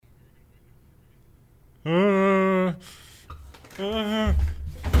Hey,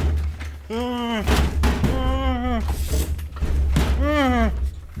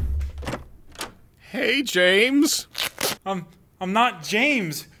 James. I'm not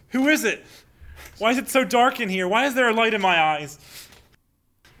James. Who is it? Why is it so dark in here? Why is there a light in my eyes?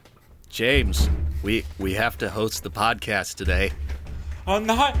 James, we have to host the podcast today. I'm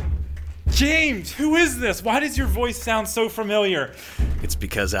not James. Who is this? Why does your voice sound so familiar? It's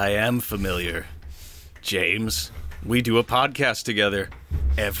because I am familiar. James, we do a podcast together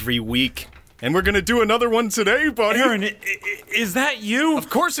every week. And we're gonna do another one today, buddy. Aaron, is that you?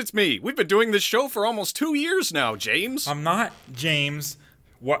 Of course it's me. We've been doing this show for almost 2 years now, James. I'm not James.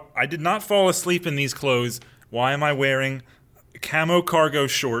 What? I did not fall asleep in these clothes. Why am I wearing camo cargo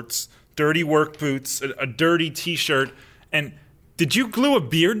shorts, dirty work boots, a dirty t-shirt, and did you glue a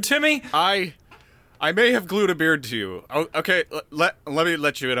beard to me? I may have glued a beard to you. Oh, okay, let me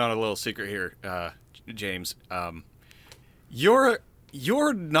let you in on a little secret here, James. You're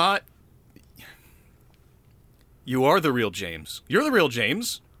not... You are the real James. You're the real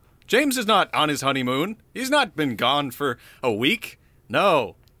James. James is not on his honeymoon. He's not been gone for a week.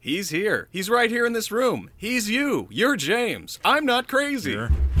 No, he's here. He's right here in this room. He's you. You're James. I'm not crazy.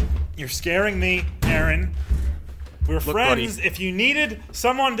 You're scaring me, Aaron. We're Look, friends. buddy. If you needed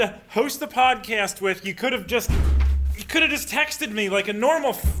someone to host the podcast with, you could have just texted me like a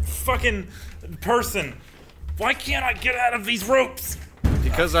normal fucking person. Why can't I get out of these ropes?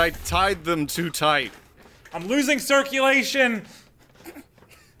 Because I tied them too tight. I'm losing circulation.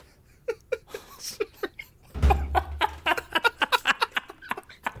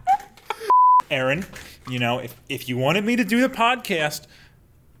 Aaron, you know, if you wanted me to do the podcast,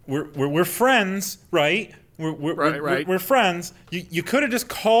 we're friends, right? We're friends. You could have just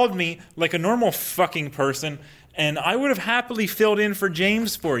called me like a normal fucking person, and I would have happily filled in for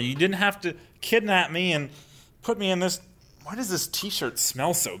James for you. You didn't have to kidnap me and put me in this. Why does this t-shirt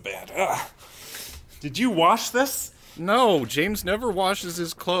smell so bad? Ugh. Did you wash this? No, James never washes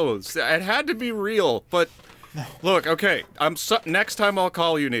his clothes. It had to be real, but look, okay. Next time I'll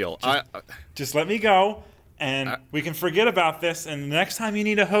call you, Neil. Just let me go, and we can forget about this. And the next time you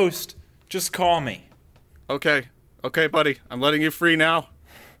need a host, just call me. Okay, buddy. I'm letting you free now.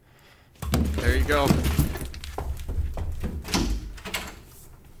 There you go.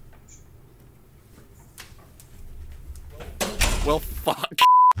 Well, fuck.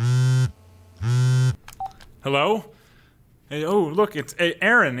 Hello? Hey, oh, look, it's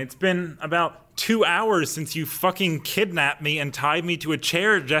Aaron. It's been about 2 hours since you fucking kidnapped me and tied me to a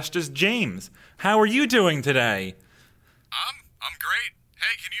chair just as James. How are you doing today? I'm great.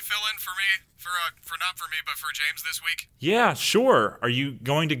 Hey, can you fill in for me, for not for me, but for James this week? Yeah, sure. Are you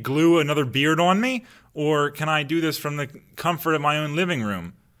going to glue another beard on me? Or can I do this from the comfort of my own living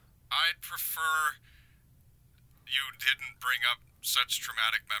room? I'd prefer you didn't bring up such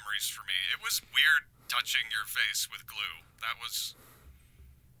traumatic memories for me. It was weird touching your face with glue. That was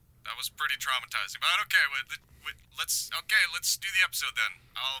pretty traumatizing. But okay, let's do the episode then.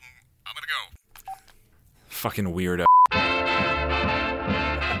 I'm gonna go. Fucking weirdo.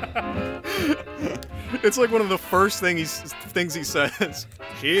 It's like one of the first things he says.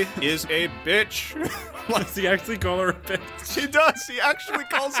 She is a bitch. Does he actually call her a bitch? He does. He actually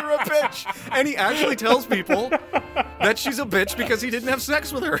calls her a bitch. And he actually tells people that she's a bitch because he didn't have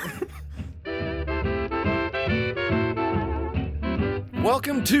sex with her.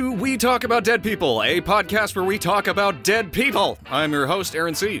 Welcome to We Talk About Dead People, a podcast where we talk about dead people. I'm your host,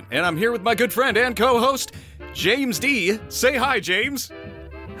 Aaron C., and I'm here with my good friend and co-host, James D. Say hi, James.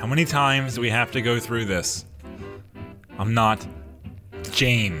 How many times do we have to go through this? I'm not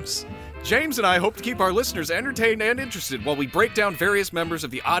James. James and I hope to keep our listeners entertained and interested while we break down various members of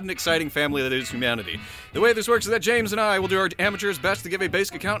the odd and exciting family that is humanity. The way this works is that James and I will do our amateur's best to give a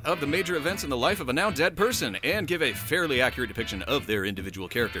basic account of the major events in the life of a now dead person and give a fairly accurate depiction of their individual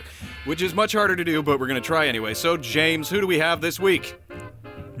character, which is much harder to do, but we're going to try anyway. So, James, who do we have this week?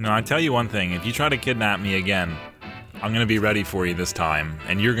 No, I tell you one thing. If you try to kidnap me again, I'm going to be ready for you this time,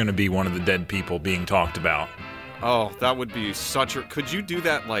 and you're going to be one of the dead people being talked about. Oh, that would be such a... Could you do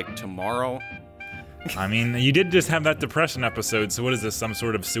that, like, tomorrow? I mean, you did just have that depression episode, so what is this, some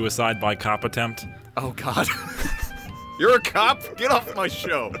sort of suicide by cop attempt? Oh, God. You're a cop? Get off my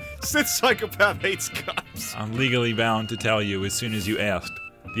show. Sid Psychopath hates cops. I'm legally bound to tell you as soon as you asked.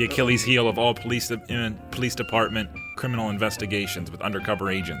 The Achilles heel of all police department criminal investigations with undercover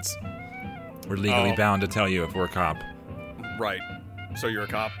agents. We're legally bound to tell you if we're a cop. Right. So you're a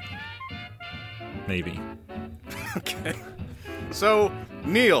cop? Maybe. Okay. So,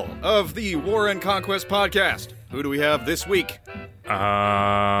 Neil of the War and Conquest podcast, who do we have this week?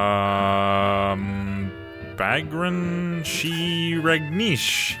 Bagran Shri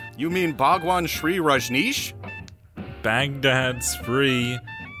Rajneesh. You mean Bhagwan Shri Rajneesh? Baghdad's free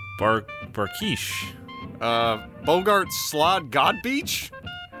Barkish. Bogart Slod God Beach?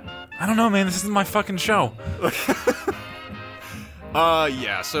 I don't know, man. This isn't my fucking show.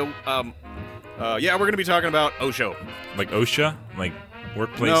 Yeah, so, yeah, we're gonna be talking about Osho. Like OSHA? Like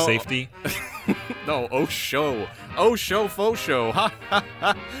workplace safety? No, Osho. Osho faux show. Ha ha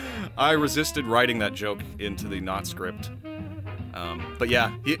ha. I resisted writing that joke into the not script. But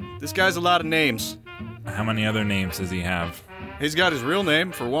yeah, this guy's a lot of names. How many other names does he have? He's got his real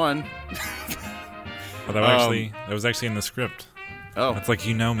name, for one. Well, that was actually in the script. Oh. It's like,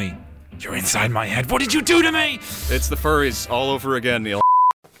 you know me. You're inside my head. What did you do to me? It's the furries all over again, Neil.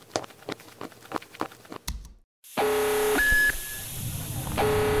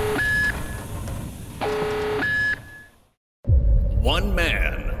 One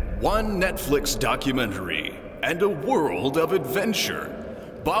man, one Netflix documentary, and a world of adventure.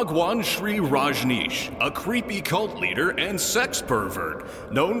 Bhagwan Shri Rajneesh, a creepy cult leader and sex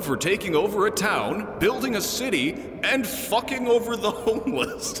pervert, known for taking over a town, building a city, and fucking over the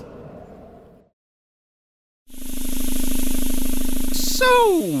homeless.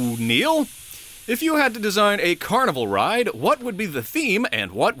 So, Neil, if you had to design a carnival ride, what would be the theme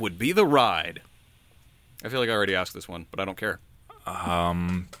and what would be the ride? I feel like I already asked this one, but I don't care.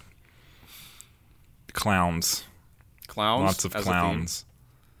 Clowns. Clowns? Lots of clowns.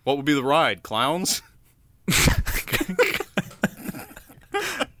 What would be the ride? Clowns?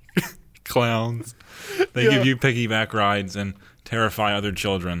 Clowns. They give you piggyback rides and terrify other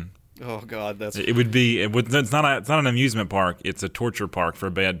children. Oh God, that's... It's not an amusement park. It's a torture park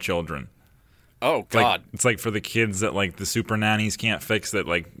for bad children. Oh God. It's like for the kids that like the super nannies can't fix, that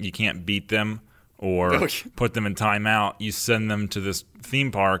like you can't beat them or put them in timeout. You send them to this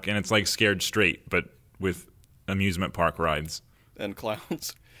theme park and it's like Scared Straight, but with amusement park rides. And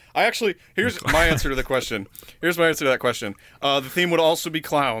clowns. Here's my answer to the question. Here's my answer to that question. The theme would also be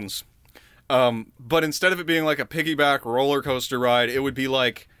clowns. But instead of it being like a piggyback roller coaster ride, it would be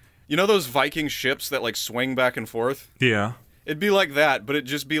like, you know those Viking ships that like swing back and forth? Yeah. It'd be like that, but it'd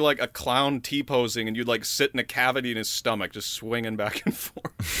just be like a clown T-posing and you'd like sit in a cavity in his stomach just swinging back and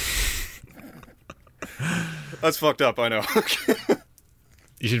forth. That's fucked up, I know.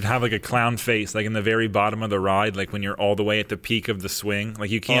 You should have like a clown face, like in the very bottom of the ride, like when you're all the way at the peak of the swing. Like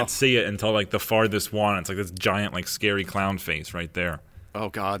you can't see it until like the farthest one. It's like this giant, like scary clown face right there. Oh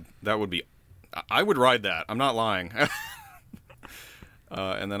God, that would be... I would ride that. I'm not lying.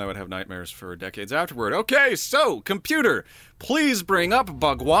 And then I would have nightmares for decades afterward. Okay, so, computer, please bring up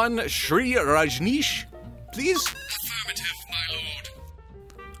Bhagwan Shri Rajneesh. Please? Affirmative, my lord.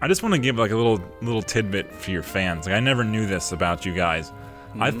 I just want to give like a little tidbit for your fans. Like I never knew this about you guys.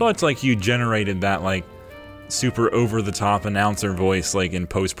 Mm-hmm. I thought like you generated that like super over-the-top announcer voice like in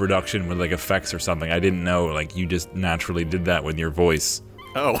post-production with like effects or something. I didn't know like you just naturally did that with your voice.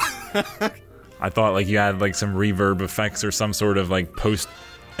 Oh. I thought like you had like some reverb effects or some sort of like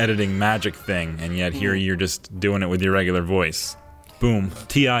post-editing magic thing, and yet here you're just doing it with your regular voice. Boom.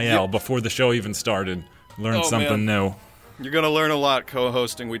 TIL, before the show even started. Learned something new. You're gonna learn a lot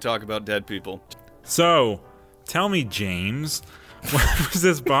co-hosting We Talk About Dead People. So, tell me, James, what was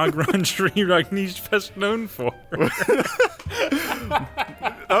this Bhagwan Shri Rajneesh best known for?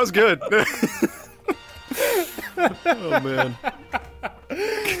 That was good. Oh, man.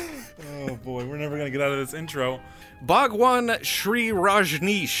 Oh, boy, we're never going to get out of this intro. Bhagwan Shri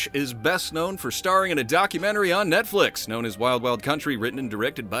Rajneesh is best known for starring in a documentary on Netflix known as Wild Wild Country, written and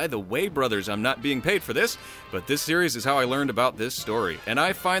directed by the Way Brothers. I'm not being paid for this, but this series is how I learned about this story. And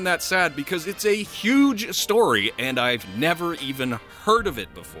I find that sad because it's a huge story, and I've never even heard of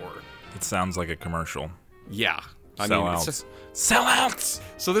it before. It sounds like a commercial. Yeah. Sellouts. Sellouts!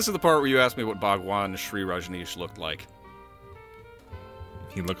 So this is the part where you asked me what Bhagwan Shri Rajneesh looked like.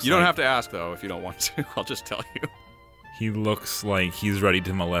 He looks. You don't have to ask, though, if you don't want to. I'll just tell you. He looks like he's ready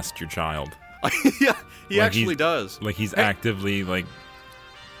to molest your child. Yeah, he like actually does. Like he's actively, like,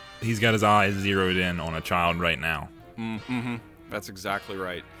 he's got his zeroed in on a child right now. Mm-hmm. That's exactly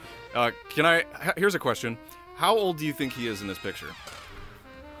right. Here's a question. How old do you think he is in this picture?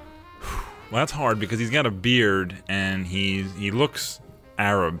 Well, that's hard because he's got a beard and he looks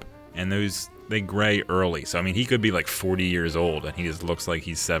Arab, and they gray early. So, I mean, he could be like 40 years old and he just looks like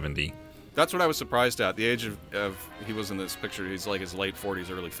he's 70. That's what I was surprised at. The age of he was in this picture, he's like his late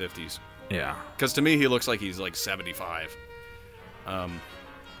 40s, early 50s. Yeah. Because to me, he looks like he's like 75. But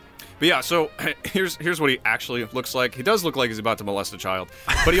yeah, so here's what he actually looks like. He does look like he's about to molest a child.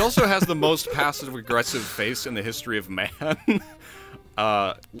 But he also has the most passive-aggressive face in the history of man.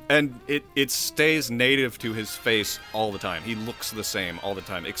 And it stays native to his face all the time. He looks the same all the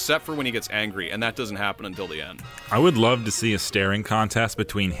time, except for when he gets angry, and that doesn't happen until the end. I would love to see a staring contest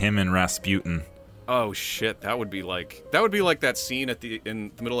between him and Rasputin. Oh shit, that would be like that scene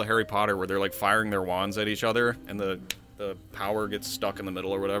in the middle of Harry Potter where they're like firing their wands at each other and the power gets stuck in the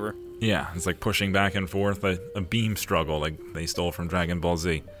middle or whatever. Yeah, it's like pushing back and forth, a beam struggle like they stole from Dragon Ball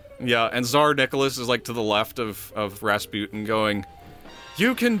Z. Yeah, and Tsar Nicholas is like to the left of Rasputin going,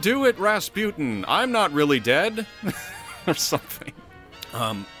 "You can do it, Rasputin. I'm not really dead." Or something.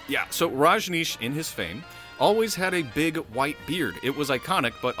 Yeah, so Rajneesh, in his fame, always had a big white beard. It was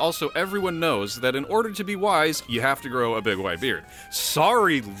iconic, but also everyone knows that in order to be wise, you have to grow a big white beard.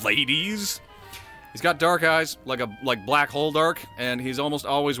 Sorry, ladies! He's got dark eyes, like black hole dark, and he's almost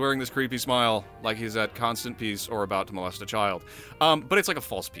always wearing this creepy smile, like he's at constant peace or about to molest a child. But it's like a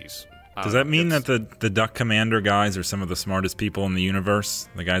false peace. Does that mean that the Duck Commander guys are some of the smartest people in the universe?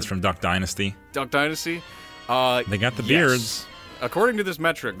 The guys from Duck Dynasty? Duck Dynasty? They got the beards. According to this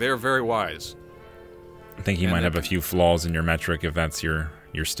metric, they are very wise. I think you might have a few flaws in your metric if that's your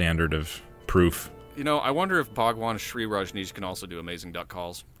standard of proof. You know, I wonder if Bhagwan Sri Rajneesh can also do amazing duck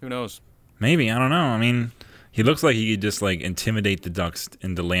calls. Who knows? Maybe, I don't know. I mean, he looks like he could just like intimidate the ducks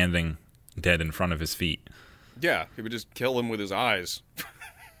into landing dead in front of his feet. Yeah, he would just kill them with his eyes.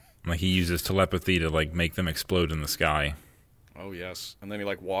 Like he uses telepathy to like make them explode in the sky. Oh yes, and then he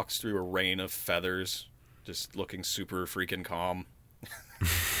like walks through a rain of feathers, just looking super freaking calm.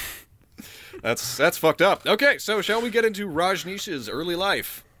 That's fucked up. Okay, so shall we get into Rajneesh's early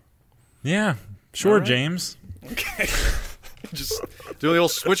life? Yeah, sure, right. James. Okay. Just doing the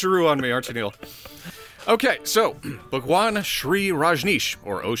old switcheroo on me, aren't you, Neil? Okay, so Bhagwan Sri Rajneesh,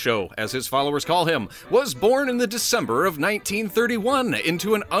 or Osho as his followers call him, was born in the December of 1931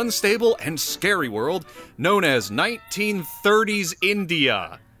 into an unstable and scary world known as 1930s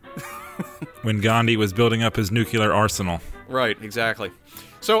India. When Gandhi was building up his nuclear arsenal. Right, exactly.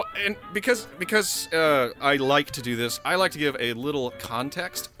 So, and because I like to do this, I like to give a little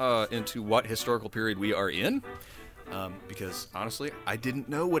context into what historical period we are in. Because, honestly, I didn't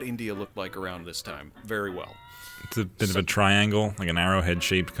know what India looked like around this time very well. It's a bit of a triangle, like an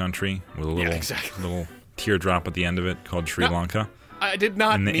arrowhead-shaped country with a little teardrop at the end of it called Sri Lanka. I did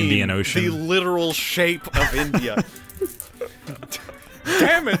not in the mean Indian Ocean. The literal shape of India.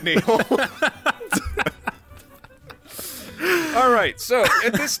 Damn it, Neil. All right, so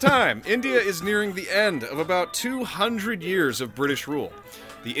at this time, India is nearing the end of about 200 years of British rule.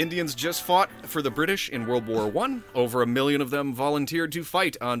 The Indians just fought for the British in World War I. Over 1 million of them volunteered to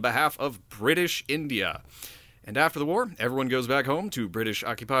fight on behalf of British India. And after the war, everyone goes back home to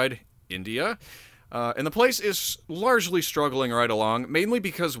British-occupied India. And the place is largely struggling right along, mainly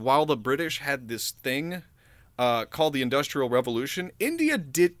because while the British had this thing called the Industrial Revolution, India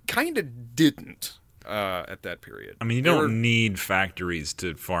didn't at that period. I mean, you don't need factories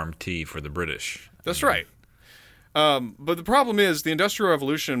to farm tea for the British. That's right. But the problem is the Industrial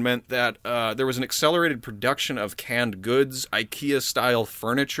Revolution meant that there was an accelerated production of canned goods, IKEA-style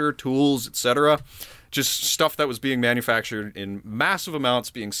furniture, tools, etc. Just stuff that was being manufactured in massive amounts,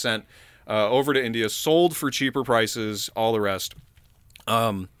 being sent over to India, sold for cheaper prices, all the rest.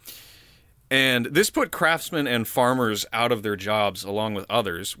 And this put craftsmen and farmers out of their jobs along with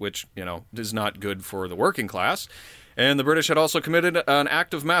others, which, you know, is not good for the working class. And the British had also committed an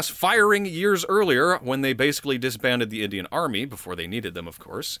act of mass firing years earlier when they basically disbanded the Indian Army, before they needed them, of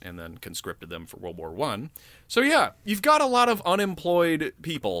course, and then conscripted them for World War I. So yeah, you've got a lot of unemployed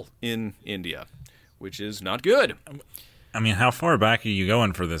people in India, which is not good. I mean, how far back are you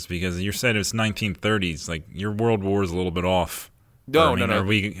going for this? Because you said it's 1930s. Like, your World War is a little bit off. No. Are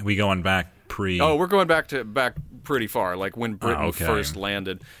we going back pre... Oh, we're going back pretty far, like when Britain first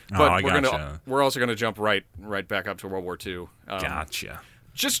landed. But we're also gonna jump right back up to World War II. Gotcha.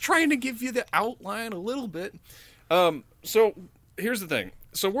 Just trying to give you the outline a little bit. So here's the thing.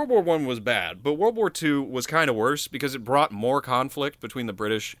 So World War I was bad, but World War II was kind of worse because it brought more conflict between the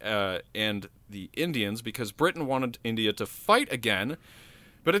British and the Indians, because Britain wanted India to fight again.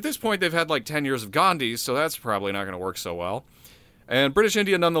 But at this point, they've had like 10 years of Gandhi, so that's probably not going to work so well. And British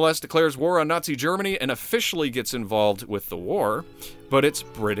India nonetheless declares war on Nazi Germany and officially gets involved with the war, but it's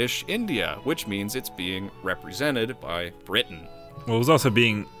British India, which means it's being represented by Britain. Well, it was also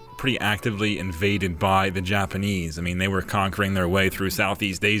being pretty actively invaded by the Japanese. I mean, they were conquering their way through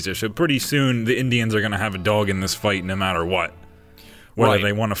Southeast Asia, so pretty soon the Indians are going to have a dog in this fight no matter what, whether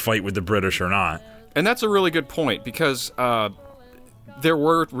they want to fight with the British or not. And that's a really good point, because there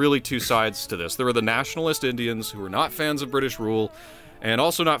were really two sides to this. There were the nationalist Indians who were not fans of British rule and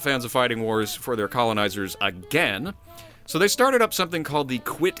also not fans of fighting wars for their colonizers again. So they started up something called the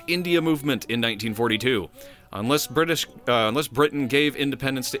Quit India movement in 1942. Unless Britain gave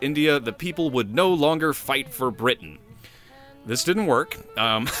independence to India, the people would no longer fight for Britain. This didn't work.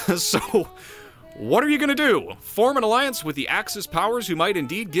 So what are you going to do? Form an alliance with the Axis powers who might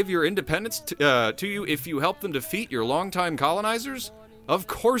indeed give your independence to you if you help them defeat your longtime colonizers? Of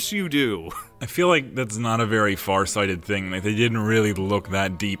course you do. I feel like that's not a very far-sighted thing. Like, they didn't really look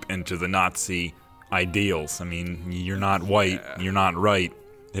that deep into the Nazi ideals. I mean, you're not white, you're not right.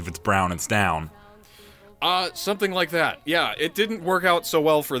 If it's brown, it's down. Something like that. Yeah, it didn't work out so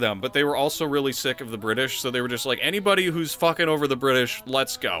well for them, but they were also really sick of the British, so they were just like, anybody who's fucking over the British,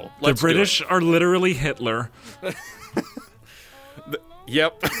 let's go. The British are literally Hitler.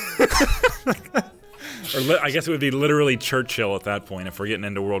 Yep. Or I guess it would be literally Churchill at that point if we're getting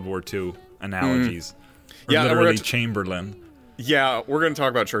into World War II analogies. Or yeah, literally Chamberlain. Yeah, we're going to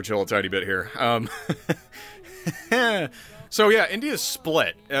talk about Churchill a tiny bit here. So yeah, India's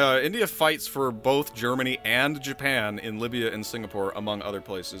split. India fights for both Germany and Japan in Libya and Singapore, among other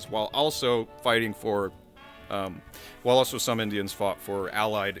places, while also fighting for, while also some Indians fought for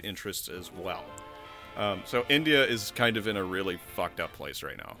Allied interests as well. So India is kind of in a really fucked up place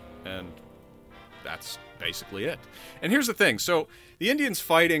right now, and that's basically it. And here's the thing. So the Indians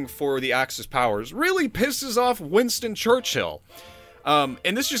fighting for the Axis powers really pisses off Winston Churchill. And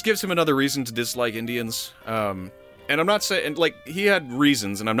this just gives him another reason to dislike Indians. And I'm not saying, like, he had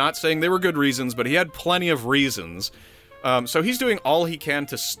reasons, and I'm not saying they were good reasons, but he had plenty of reasons. So he's doing all he can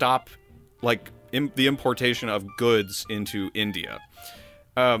to stop, like, the importation of goods into India.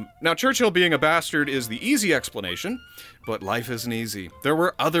 Now, Churchill being a bastard is the easy explanation, but life isn't easy. There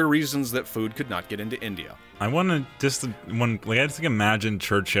were other reasons that food could not get into India. I just imagine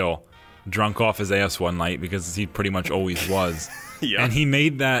Churchill drunk off his ass one night, because he pretty much always was. Yeah. And he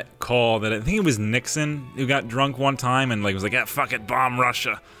made that call that I think it was Nixon who got drunk one time and was like, yeah, fuck it, bomb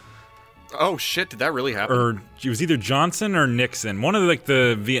Russia. Oh shit, did that really happen? Or it was either Johnson or Nixon. One of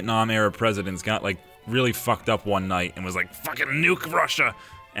the Vietnam era presidents got really fucked up one night and was like, fucking nuke Russia.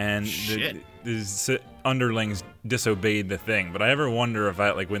 And the underlings disobeyed the thing. But I ever wonder if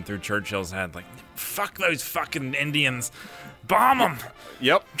that went through Churchill's head, fuck those fucking Indians. Bomb them.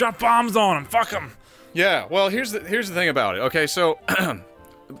 Yep. Drop bombs on them. Fuck them. Yeah, well, here's the thing about it. Okay, so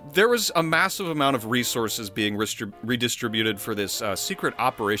there was a massive amount of resources being redistributed for this secret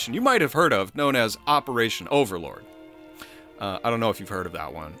operation you might have heard of, known as Operation Overlord. I don't know if you've heard of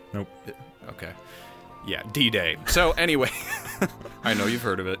that one. Nope. Okay. Yeah, D-Day. So anyway, I know you've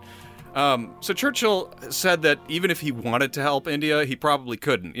heard of it. So Churchill said that even if he wanted to help India, he probably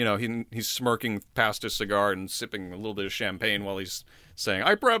couldn't. You know, he's smirking past his cigar and sipping a little bit of champagne while he's saying,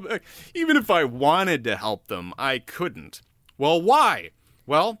 even if I wanted to help them, I couldn't. Well, why?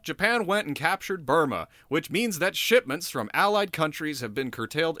 Well, Japan went and captured Burma, which means that shipments from allied countries have been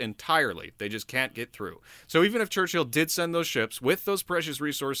curtailed entirely. They just can't get through. So even if Churchill did send those ships with those precious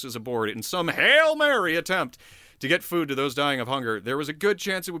resources aboard in some Hail Mary attempt to get food to those dying of hunger, there was a good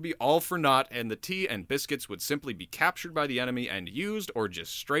chance it would be all for naught, and the tea and biscuits would simply be captured by the enemy and used, or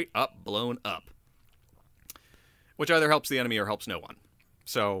just straight up blown up. Which either helps the enemy or helps no one.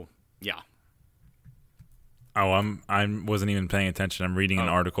 So, yeah. Oh, I wasn't even paying attention. I'm reading an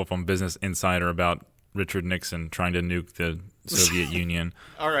article from Business Insider about Richard Nixon trying to nuke the Soviet Union.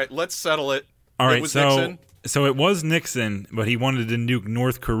 All right, let's settle it. All right, it was Nixon. So it was Nixon, but he wanted to nuke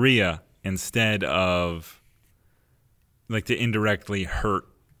North Korea instead of to indirectly hurt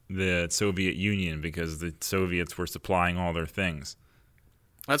the Soviet Union, because the Soviets were supplying all their things.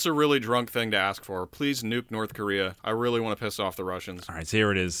 That's a really drunk thing to ask for. Please nuke North Korea. I really want to piss off the Russians. All right, so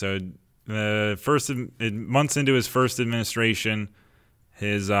here it is. So months into his first administration,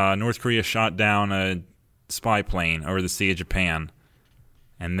 his North Korea shot down a spy plane over the Sea of Japan.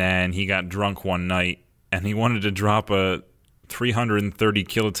 And then he got drunk one night, and he wanted to drop a 330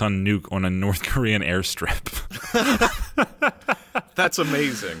 kiloton nuke on a North Korean airstrip. That's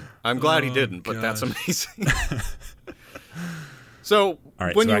amazing. I'm glad he didn't, but that's amazing. So,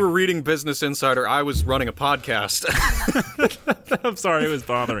 when you were reading Business Insider, I was running a podcast. I'm sorry, it was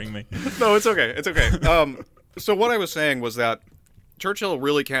bothering me. No, it's okay. It's okay. So what I was saying was that Churchill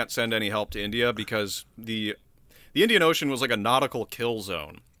really can't send any help to India because the Indian Ocean was like a nautical kill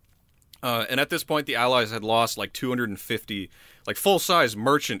zone. And at this point, the Allies had lost 250 full-size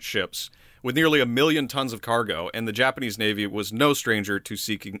merchant ships with nearly 1 million tons of cargo, and the Japanese Navy was no stranger to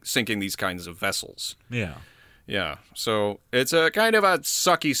sinking these kinds of vessels. Yeah. Yeah, so it's a kind of a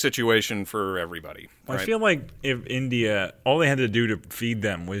sucky situation for everybody. Well, right? I feel like if India, all they had to do to feed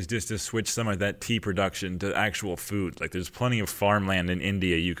them was just to switch some of that tea production to actual food. There's plenty of farmland in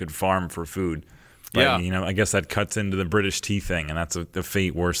India you could farm for food. But, yeah. I guess that cuts into the British tea thing, and that's a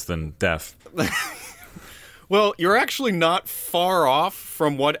fate worse than death. Well, you're actually not far off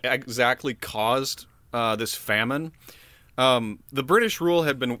from what exactly caused this famine. The British rule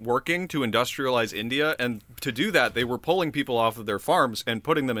had been working to industrialize India, and to do that, they were pulling people off of their farms and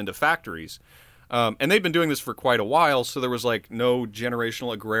putting them into factories. And they'd been doing this for quite a while, so there was no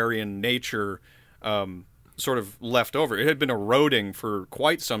generational agrarian nature sort of left over. It had been eroding for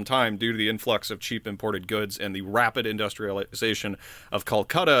quite some time due to the influx of cheap imported goods and the rapid industrialization of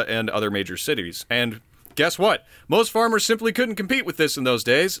Calcutta and other major cities. And guess what? Most farmers simply couldn't compete with this in those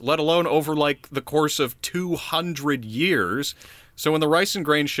days, let alone over the course of 200 years. So when the rice and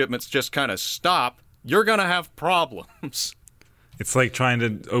grain shipments just kind of stop, you're going to have problems. It's like trying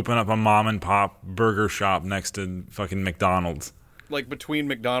to open up a mom and pop burger shop next to fucking McDonald's. Between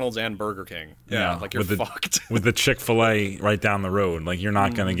McDonald's and Burger King. Yeah, you're fucked. With the Chick-fil-A right down the road. You're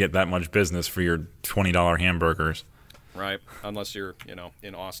not going to get that much business for your $20 hamburgers. Right, unless you're,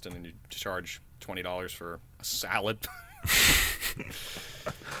 in Austin and you charge $20 for a salad.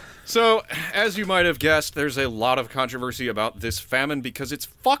 So, as you might have guessed, there's a lot of controversy about this famine because it's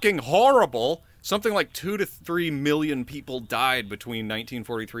fucking horrible. Something like 2 to 3 million people died between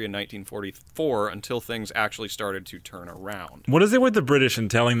 1943 and 1944 until things actually started to turn around. What is it with the British and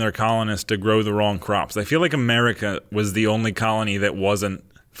telling their colonists to grow the wrong crops? I feel like America was the only colony that wasn't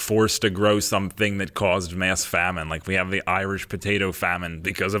forced to grow something that caused mass famine. We have the Irish potato famine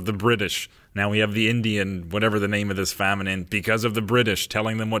because of the British. Now we have the Indian, whatever the name of this famine is, because of the British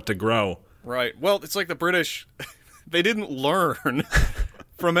telling them what to grow. Right. Well, it's like the British, they didn't learn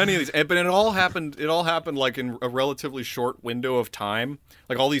from any of these, but it all happened in a relatively short window of time.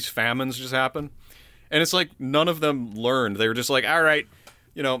 All these famines just happened, and it's none of them learned. They were just all right,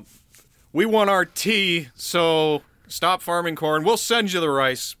 we want our tea, so stop farming corn. We'll send you the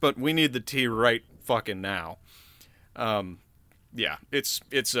rice, but we need the tea right fucking now. Yeah,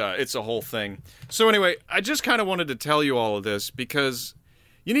 it's a whole thing. So anyway, I just kind of wanted to tell you all of this because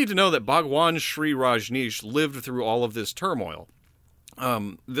you need to know that Bhagwan Shree Rajneesh lived through all of this turmoil.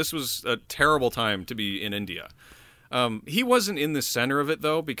 This was a terrible time to be in India. He wasn't in the center of it,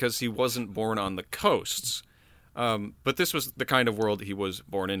 though, because he wasn't born on the coasts. But this was the kind of world he was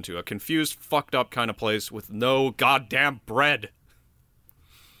born into. A confused, fucked up kind of place with no goddamn bread.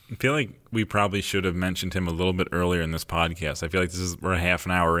 I feel like we probably should have mentioned him a little bit earlier in this podcast. I feel like we're a half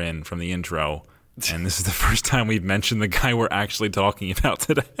an hour in from the intro, and this is the first time we've mentioned the guy we're actually talking about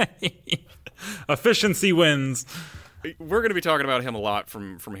today. Efficiency wins. We're going to be talking about him a lot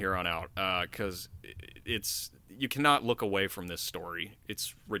from here on out, because you cannot look away from this story.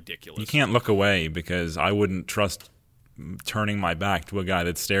 It's ridiculous. You can't look away because I wouldn't trust turning my back to a guy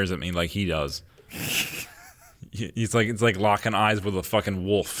that stares at me like he does. It's like locking eyes with a fucking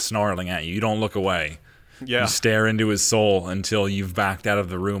wolf snarling at you. You don't look away. Yeah. You stare into his soul until you've backed out of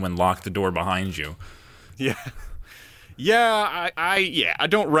the room and locked the door behind you. Yeah. Yeah, I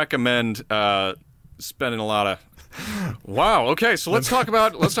don't recommend spending a lot of... Wow, okay, so let's talk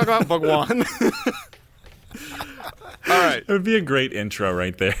about Bhagwan. All right. It would be a great intro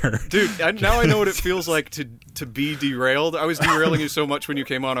right there. Dude, now I know what it feels like to be derailed. I was derailing you so much when you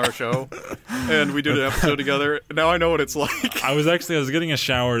came on our show, and we did an episode together. Now I know what it's like. I was getting a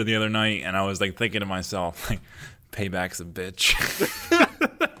shower the other night, and I was thinking to myself, payback's a bitch.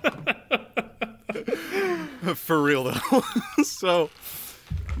 For real, though. So,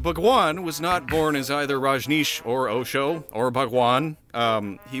 Bhagwan was not born as either Rajneesh or Osho or Bhagwan.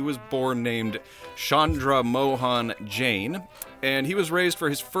 He was born named Chandra Mohan Jain, and he was raised for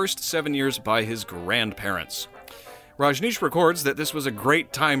his first 7 years by his grandparents. Rajneesh records that this was a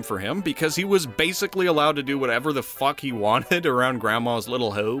great time for him because he was basically allowed to do whatever the fuck he wanted around Grandma's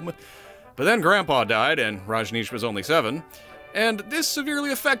little home. But then Grandpa died, and Rajneesh was only 7, and this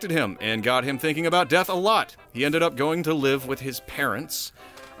severely affected him and got him thinking about death a lot. He ended up going to live with his parents,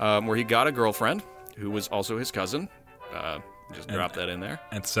 where he got a girlfriend who was also his cousin. Just drop that in there.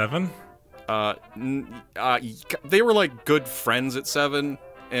 At 7? They were good friends at 7,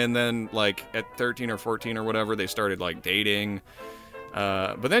 and then at 13 or 14 or whatever, they started dating.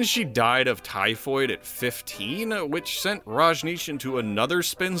 But then she died of typhoid at 15, which sent Rajneesh into another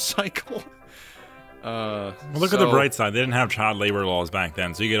spin cycle. Look at the bright side. They didn't have child labor laws back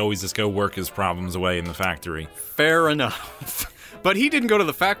then, so you could always just go work his problems away in the factory. Fair enough. But he didn't go to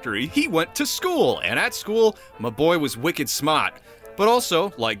the factory. He went to school, and at school, my boy was wicked smart. But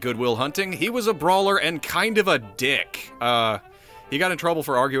also, like Good Will Hunting, he was a brawler and kind of a dick. He got in trouble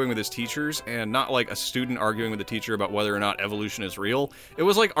for arguing with his teachers, and not like a student arguing with a teacher about whether or not evolution is real. It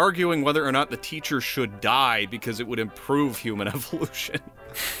was like arguing whether or not the teacher should die because it would improve human evolution.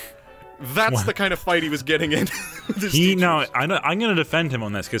 That's the kind of fight he was getting in. I'm going to defend him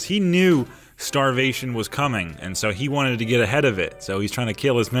on this because he knew starvation was coming, and so he wanted to get ahead of it. So he's trying to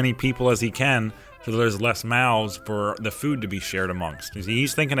kill as many people as he can so there's less mouths for the food to be shared amongst.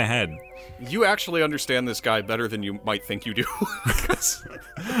 He's thinking ahead. You actually understand this guy better than you might think you do.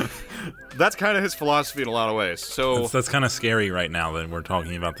 That's kind of his philosophy in a lot of ways. So that's kind of scary right now that we're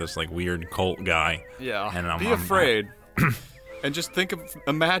talking about this like weird cult guy. Yeah. And be afraid. And just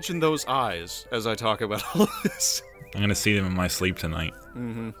imagine those eyes as I talk about all this. I'm going to see them in my sleep tonight.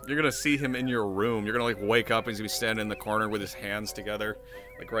 Mm-hmm. You're going to see him in your room. You're going to, wake up and he's going to be standing in the corner with his hands together,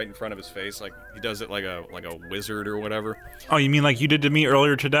 right in front of his face. Like, he does it like a wizard or whatever. Oh, you mean like you did to me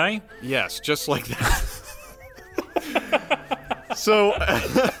earlier today? Yes, just like that. So...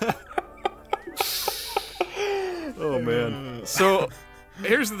 oh, man. So...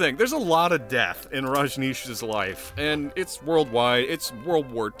 Here's the thing. There's a lot of death in Rajneesh's life, and it's worldwide. It's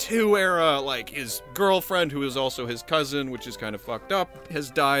World War II era. Like, his girlfriend, who is also his cousin, which is kind of fucked up, has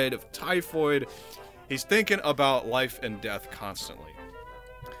died of typhoid. He's thinking about life and death constantly.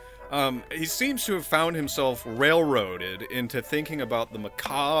 He seems to have found himself railroaded into thinking about the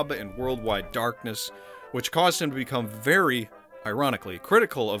macabre and worldwide darkness, which caused him to become very, ironically,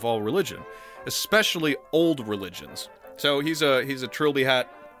 critical of all religion, especially old religions. So he's a Trilby hat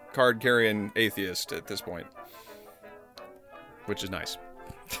card-carrying atheist at this point. Which is nice.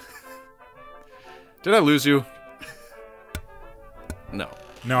 Did I lose you? No.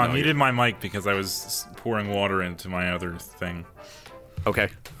 No, I muted my mic because I was pouring water into my other thing. Okay.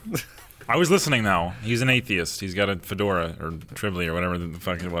 I was listening now. He's an atheist. He's got a fedora or Tribly or whatever the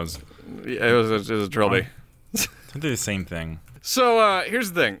fuck it was. Yeah, it was a Trilby. They do the same thing. So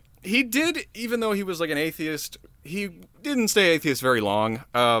here's the thing. He did, even though he was like an atheist, he didn't stay atheist very long.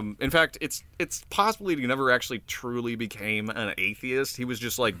 In fact, it's possible he never actually truly became an atheist. He was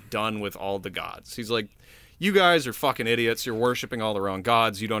just done with all the gods. He's like, you guys are fucking idiots. You're worshiping all the wrong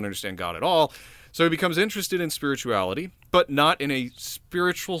gods. You don't understand God at all. So he becomes interested in spirituality, but not in a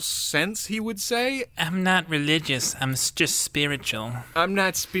spiritual sense, he would say. I'm not religious. I'm just spiritual. I'm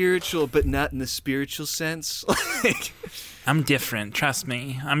not spiritual, but not in the spiritual sense. I'm different. Trust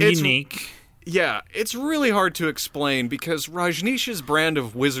me. I'm unique. Yeah, it's really hard to explain because Rajneesh's brand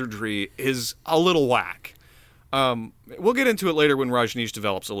of wizardry is a little whack. We'll get into it later when Rajneesh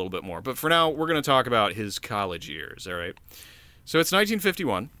develops a little bit more, but for now, we're going to talk about his college years, all right? So it's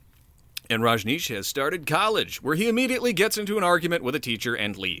 1951, and Rajneesh has started college, where he immediately gets into an argument with a teacher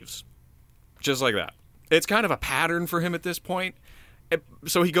and leaves. Just like that. It's kind of a pattern for him at this point.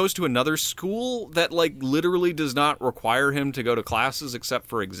 So he goes to another school that literally does not require him to go to classes except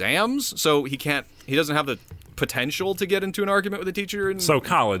for exams. So he doesn't have the potential to get into an argument with a teacher. So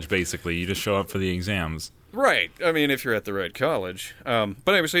college, basically. You just show up for the exams. Right. I mean, if you're at the right college. But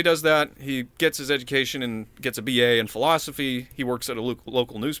anyway, so he does that. He gets his education and gets a BA in philosophy. He works at a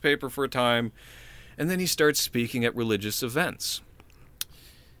local newspaper for a time. And then he starts speaking at religious events.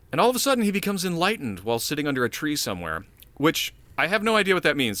 And all of a sudden, he becomes enlightened while sitting under a tree somewhere, which... I have no idea what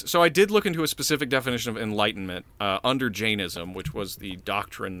that means. So I did look into a specific definition of enlightenment under Jainism, which was the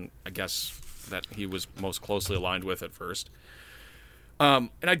doctrine, I guess, that he was most closely aligned with at first.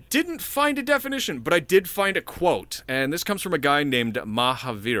 And I didn't find a definition, but I did find a quote. And this comes from a guy named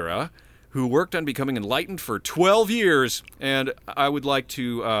Mahavira, who worked on becoming enlightened for 12 years. And I would like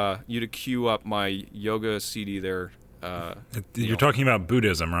to you to cue up my yoga CD there. You're talking about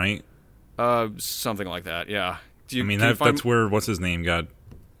Buddhism, right? Something like that, yeah. That's where, what's his name, got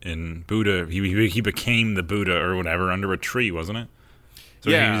in Buddha. He became the Buddha or whatever under a tree, wasn't it?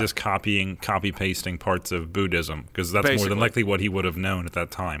 So yeah. He was just copy-pasting parts of Buddhism, because that's basically more than likely what he would have known at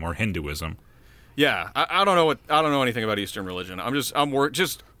that time, or Hinduism. Yeah, I don't know anything about Eastern religion.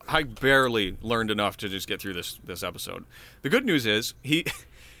 I barely learned enough to just get through this episode. The good news is,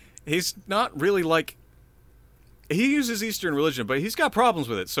 he's not really he uses Eastern religion, but he's got problems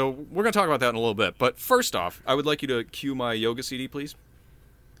with it, so we're going to talk about that in a little bit. But first off, I would like you to cue my yoga CD, please.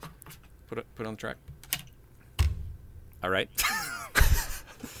 Put it on the track. All right.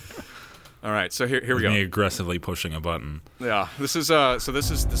 All right, so here we go. Me aggressively pushing a button. Yeah, this is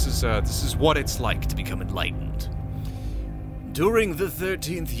what it's like to become enlightened. During the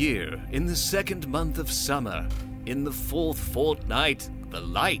 13th year, in the second month of summer, in the fourth fortnight, the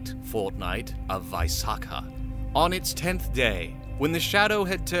light fortnight of Vaisakha, on its 10th day, when the shadow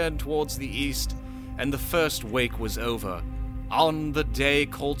had turned towards the east and the first wake was over, on the day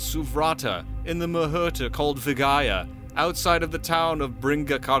called Suvrata, in the Muhurta called Vigaya, outside of the town of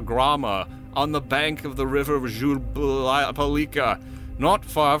Bringakagrama, on the bank of the river Jurpalika, not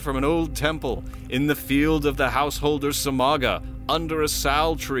far from an old temple, in the field of the householder Samaga, under a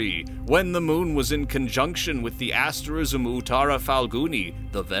sal tree, when the moon was in conjunction with the asterism Uttara Falguni,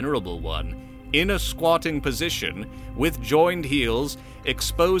 the Venerable One, in a squatting position, with joined heels,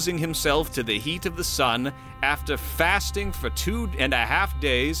 exposing himself to the heat of the sun, after fasting for 2.5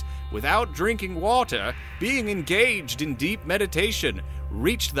 days, without drinking water, being engaged in deep meditation,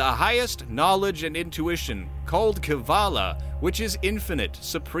 reached the highest knowledge and intuition, called Kevala, which is infinite,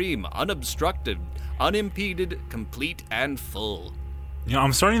 supreme, unobstructed, unimpeded, complete, and full. You know,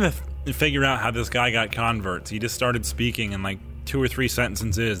 I'm starting to figure out how this guy got converts. He just started speaking, and like 2 or 3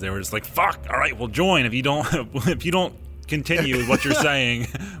 sentences, they were just like, "Fuck! All right, we'll join if you don't continue with what you're saying.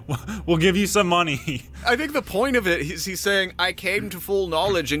 We'll give you some money." I think the point of it is he's saying, I came to full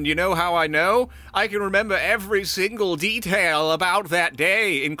knowledge, and you know how I know? I can remember every single detail about that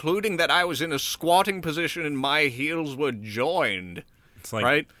day, including that I was in a squatting position and my heels were joined. It's like,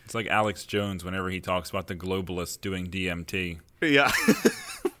 right? It's like Alex Jones whenever he talks about the globalists doing DMT. Yeah.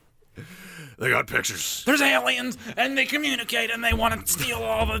 They got pictures. There's aliens, and they communicate, and they want to steal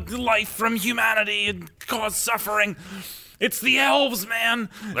all the life from humanity and cause suffering. It's the elves, man.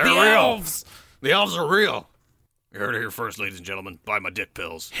 They're the real. elves. The elves are real. You heard it here first, ladies and gentlemen. Buy my dick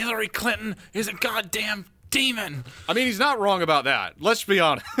pills. Hillary Clinton is a goddamn demon. I mean, he's not wrong about that. Let's be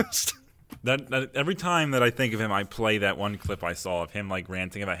honest. That every time that I think of him, I play that one clip I saw of him like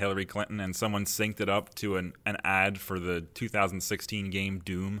ranting about Hillary Clinton, and someone synced it up to an ad for the 2016 game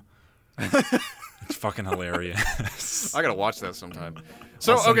Doom. It's fucking hilarious. I gotta watch that sometime.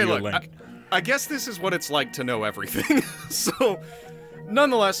 So, okay, look, I guess this is what it's like to know everything. So,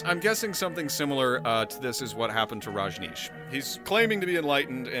 nonetheless, I'm guessing something similar to this is what happened to Rajneesh. He's claiming to be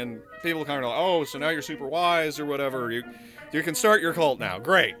enlightened, and people kind of like, oh, so now you're super wise or whatever. You can start your cult now.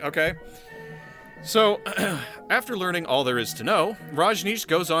 Great, okay. So, after learning all there is to know, Rajneesh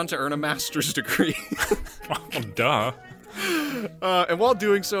goes on to earn a master's degree. Oh, duh. And while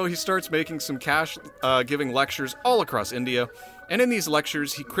doing so, he starts making some cash, giving lectures all across India. And in these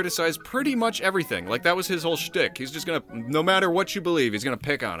lectures, he criticized pretty much everything. Like, that was his whole shtick. He's just gonna, no matter what you believe, he's gonna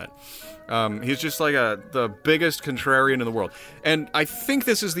pick on it. He's just like the biggest contrarian in the world. And I think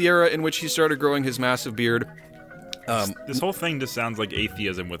this is the era in which he started growing his massive beard. This whole thing just sounds like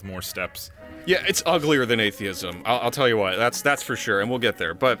atheism with more steps. Yeah, it's uglier than atheism. I'll tell you what, that's for sure, and we'll get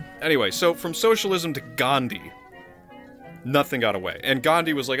there. But anyway, so from socialism to Gandhi, nothing got away. And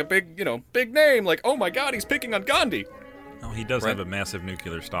Gandhi was like a big name. Like, oh my God, he's picking on Gandhi. Oh, he does have a massive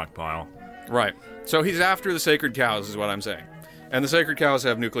nuclear stockpile. Right. So he's after the sacred cows, is what I'm saying. And the sacred cows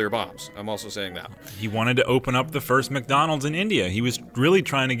have nuclear bombs. I'm also saying that. He wanted to open up the first McDonald's in India. He was really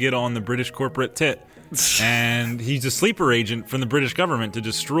trying to get on the British corporate tit. And he's a sleeper agent from the British government to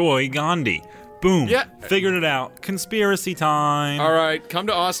destroy Gandhi. Boom. Yeah. Figured it out. Conspiracy time. All right, come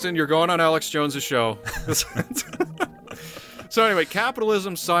to Austin. You're going on Alex Jones' show. So anyway,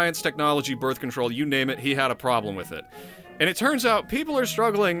 capitalism, science, technology, birth control, you name it, he had a problem with it. And it turns out people are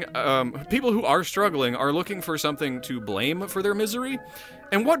struggling, people who are struggling are looking for something to blame for their misery.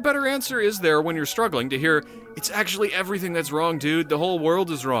 And what better answer is there when you're struggling to hear, it's actually everything that's wrong, dude. The whole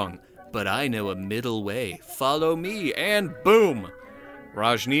world is wrong. But I know a middle way. Follow me. And boom.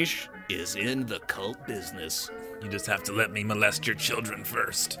 Rajneesh is in the cult business. You just have to let me molest your children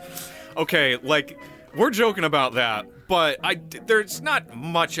first. Okay, like, we're joking about that, but there's not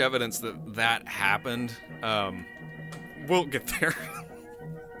much evidence that happened. We'll get there.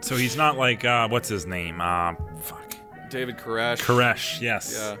 So he's not like, what's his name? Fuck. David Koresh. Koresh,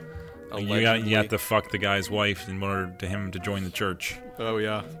 yes. Yeah. You have to fuck the guy's wife in order to him to join the church. Oh,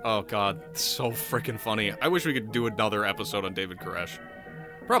 yeah. Oh, God. So freaking funny. I wish we could do another episode on David Koresh.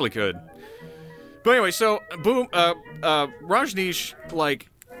 Probably could. But anyway, so, boom, Rajneesh, like,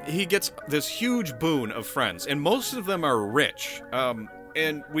 he gets this huge boon of friends, and most of them are rich.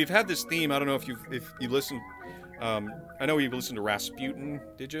 And we've had this theme, I don't know if you listen, I know you listened to Rasputin,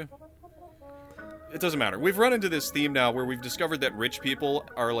 did you? It doesn't matter. We've run into this theme now where we've discovered that rich people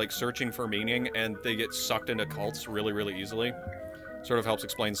are, like, searching for meaning, and they get sucked into cults really, really easily. Sort of helps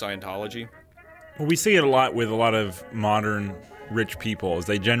explain Scientology. Well, we see it a lot with a lot of modern rich people, as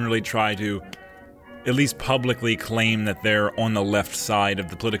they generally try to at least publicly claim that they're on the left side of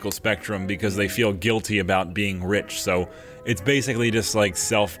the political spectrum because they feel guilty about being rich. So it's basically just like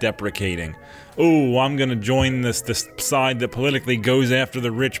self-deprecating. Oh, I'm going to join this side that politically goes after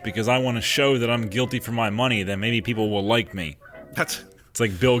the rich because I want to show that I'm guilty for my money, then maybe people will like me. It's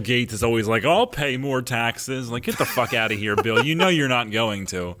like Bill Gates is always like, I'll pay more taxes. Like, get the fuck out of here, Bill. You know you're not going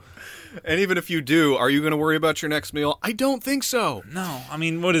to. And even if you do, are you going to worry about your next meal? I don't think so. No. I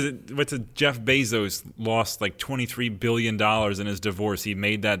mean, what is it? What's it? Jeff Bezos lost like $23 billion in his divorce. He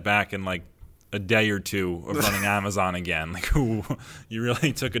made that back in like a day or two of running Amazon again. Like, ooh, you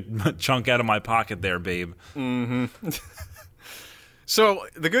really took a chunk out of my pocket there, babe. Mm-hmm. So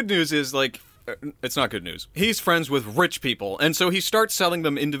the good news is, like, it's not good news. He's friends with rich people, and so he starts selling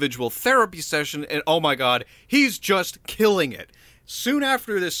them individual therapy session, and oh my god, he's just killing it. Soon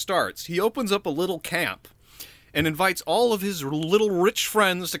after this starts, he opens up a little camp and invites all of his little rich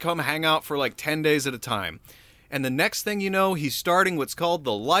friends to come hang out for like 10 days at a time. And the next thing you know, he's starting what's called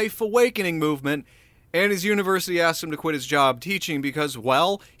the Life Awakening movement, and his university asks him to quit his job teaching because,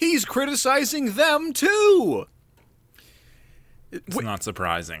 well, he's criticizing them too! It's not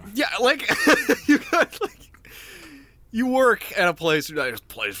surprising. Yeah, like, you work at a place, you're like, this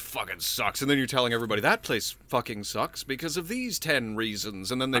place fucking sucks, and then you're telling everybody, that place fucking sucks because of these 10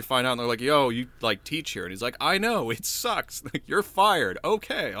 reasons, and then they find out, and they're like, yo, you, like, teach here, and he's like, I know, it sucks, you're fired,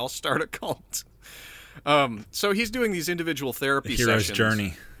 okay, I'll start a cult. So he's doing these individual therapy sessions. The hero's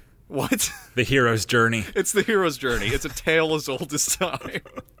journey. What? The hero's journey. It's the hero's journey. It's a tale as old as time.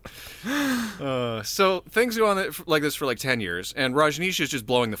 So things go on like this for like 10 years, and Rajneesh is just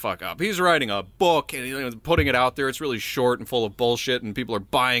blowing the fuck up. He's writing a book, and he's putting it out there. It's really short and full of bullshit, and people are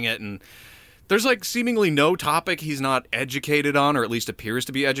buying it, and there's like seemingly no topic he's not educated on, or at least appears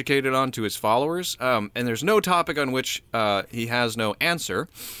to be educated on to his followers, and there's no topic on which he has no answer.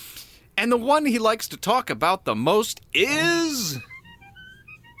 And the one he likes to talk about the most is...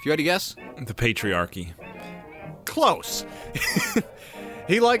 If you had to guess? The patriarchy. Close.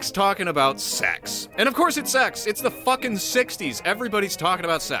 He likes talking about sex. And of course it's sex. It's the fucking 60s. Everybody's talking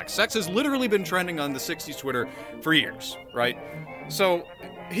about sex. Sex has literally been trending on the 60s Twitter for years, right? So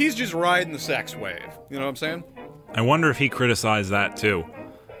he's just riding the sex wave. You know what I'm saying? I wonder if he criticized that too.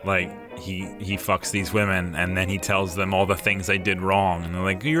 Like, he fucks these women, and then he tells them all the things they did wrong. And they're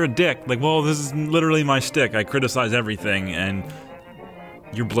like, you're a dick. Like, well, this is literally my shtick. I criticize everything, and...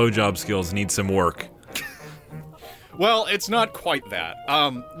 your blowjob skills need some work. Well, it's not quite that.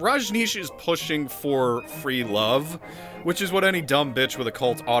 Rajneesh is pushing for free love, which is what any dumb bitch with a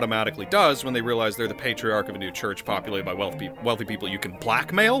cult automatically does when they realize they're the patriarch of a new church populated by wealthy people you can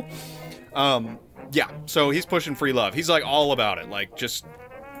blackmail. Yeah, so he's pushing free love. He's like all about it. Like, just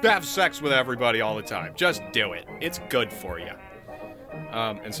have sex with everybody all the time. Just do it. It's good for you.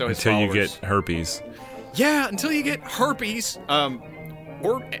 And so his until followers, you get herpes. Yeah, until you get herpes.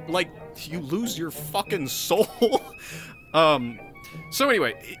 Or, like, you lose your fucking soul. So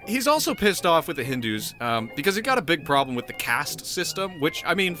anyway, he's also pissed off with the Hindus, because he got a big problem with the caste system, which,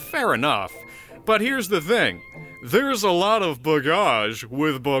 I mean, fair enough. But here's the thing. There's a lot of bagage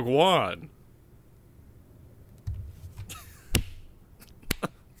with Bhagwan.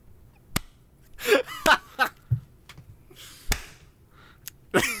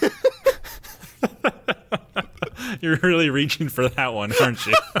 You're really reaching for that one, aren't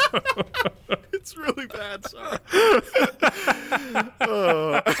you? It's really bad, sorry.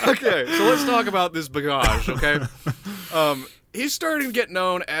 Okay, so let's talk about this bagage, okay? He's starting to get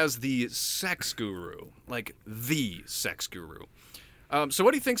known as the sex guru. Like, the sex guru. So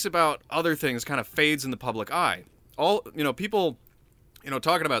what he thinks about other things kind of fades in the public eye. All, people...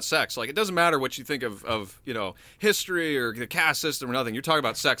 talking about sex, like, it doesn't matter what you think of history or the caste system or nothing. You're talking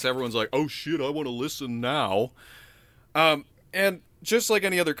about sex, everyone's like, oh shit, I want to listen now. And just like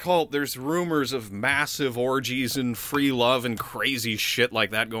any other cult, there's rumors of massive orgies and free love and crazy shit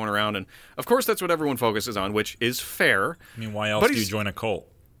like that going around. And of course, that's what everyone focuses on, which is fair. I mean, why else do you join a cult?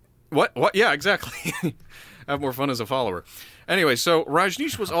 What? Yeah, exactly. Have more fun as a follower. Anyway, so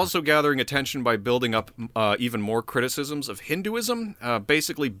Rajneesh was also gathering attention by building up even more criticisms of Hinduism,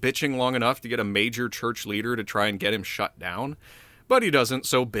 basically bitching long enough to get a major church leader to try and get him shut down. But he doesn't,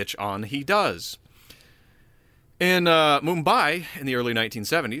 so bitch on he does. In Mumbai, in the early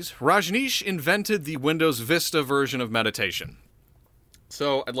 1970s, Rajneesh invented the Windows Vista version of meditation.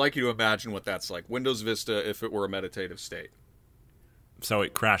 So I'd like you to imagine what that's like. Windows Vista if it were a meditative state. So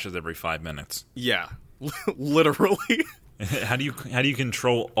it crashes every 5 minutes. Yeah, literally. How do you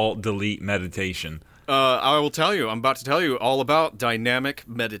control Alt-Delete meditation? I will tell you. I'm about to tell you all about dynamic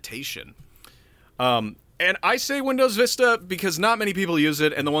meditation. And I say Windows Vista because not many people use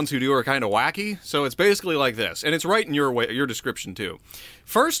it, and the ones who do are kind of wacky. So it's basically like this, and it's right in your description too.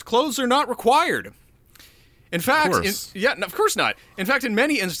 First, clothes are not required. In fact, of course not. In fact, in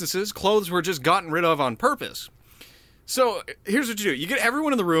many instances, clothes were just gotten rid of on purpose. So here's what you do: you get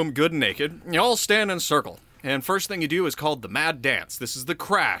everyone in the room good and naked. And you all stand in a circle. And first thing you do is called the Mad Dance. This is the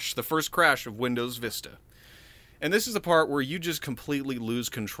first crash of Windows Vista. And this is the part where you just completely lose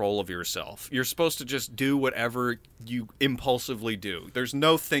control of yourself. You're supposed to just do whatever you impulsively do. There's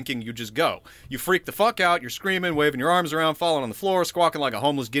no thinking, you just go. You freak the fuck out, you're screaming, waving your arms around, falling on the floor, squawking like a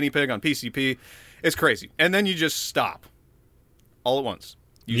homeless guinea pig on PCP. It's crazy. And then you just stop. All at once.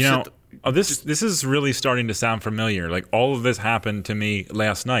 This is really starting to sound familiar. Like, all of this happened to me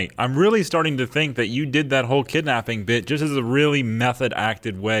last night. I'm really starting to think that you did that whole kidnapping bit just as a really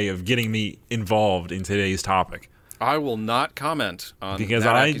method-acted way of getting me involved in today's topic. I will not comment on because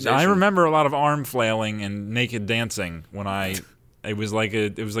that accusation. I remember a lot of arm flailing and naked dancing when it was like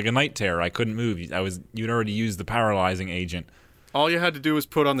a night terror. I couldn't move. You'd already used the paralyzing agent. All you had to do was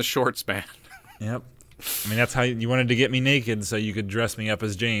put on the shorts, man. Yep. I mean, that's how you wanted to get me naked so you could dress me up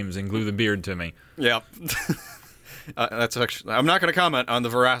as James and glue the beard to me. Yep. That's actually. I'm not going to comment on the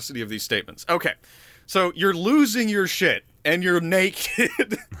veracity of these statements. Okay. So you're losing your shit and you're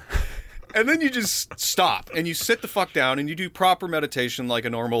naked. And then you just stop and you sit the fuck down and you do proper meditation like a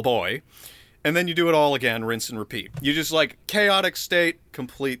normal boy. And then you do it all again, rinse and repeat. You just like chaotic state,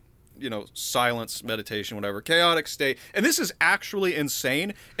 complete, silence, meditation, whatever. Chaotic state. And this is actually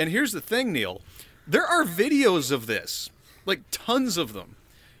insane. And here's the thing, Neil. There are videos of this. Like tons of them.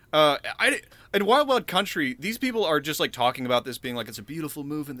 In Wild Wild Country, these people are just like talking about this being like, it's a beautiful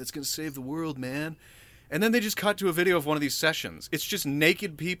movement that's going to save the world, man. And then they just cut to a video of one of these sessions. It's just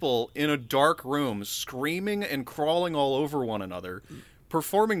naked people in a dark room screaming and crawling all over one another,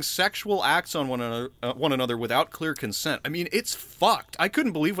 performing sexual acts on one another without clear consent. I mean, it's fucked. I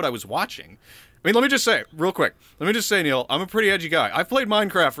couldn't believe what I was watching. I mean, let me just say, real quick. Let me just say, Neil, I'm a pretty edgy guy. I've played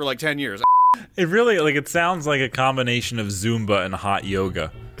Minecraft for like 10 years. It really, it sounds like a combination of Zumba and hot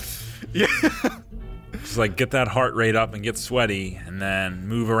yoga. Yeah. Just like get that heart rate up and get sweaty and then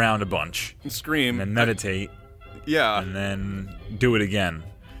move around a bunch. And scream. And then meditate. Yeah. And then do it again.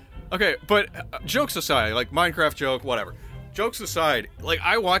 Okay, but jokes aside, like Minecraft joke, whatever. Jokes aside, like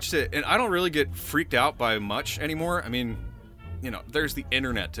I watched it and I don't really get freaked out by much anymore. I mean, there's the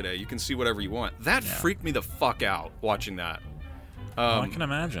internet today. You can see whatever you want. That freaked me the fuck out watching that. I can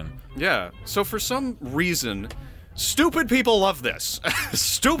imagine. Yeah. So for some reason, stupid people love this.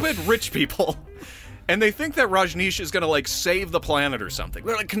 Stupid rich people. And they think that Rajneesh is going to, like, save the planet or something.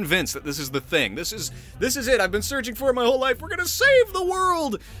 They're, like, convinced that this is the thing. This is it. I've been searching for it my whole life. We're going to save the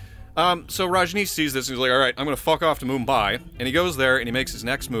world. So Rajneesh sees this and he's like, all right, I'm going to fuck off to Mumbai. And he goes there and he makes his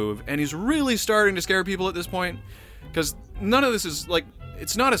next move. And he's really starting to scare people at this point. Because none of this is, like,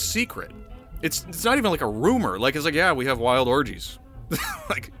 it's not a secret. It's not even, like, a rumor. Like, it's like, yeah, we have wild orgies.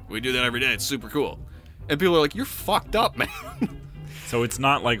 Like, we do that every day. It's super cool. And people are like, you're fucked up, man. So it's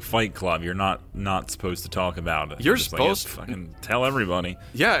not like Fight Club. You're not supposed to talk about it. You're supposed to fucking tell everybody.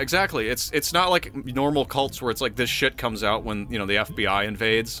 Yeah, exactly. It's not like normal cults where it's like this shit comes out when the FBI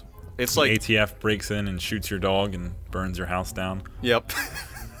invades. It's like ATF breaks in and shoots your dog and burns your house down. Yep.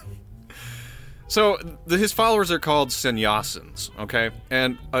 So his followers are called sannyasins, okay?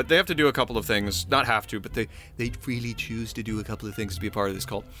 And they have to do a couple of things. Not have to, but they freely choose to do a couple of things to be a part of this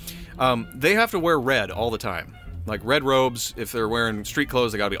cult. They have to wear red all the time. Like red robes. If they're wearing street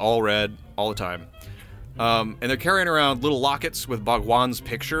clothes, they gotta be all red all the time. And they're carrying around little lockets with Bhagwan's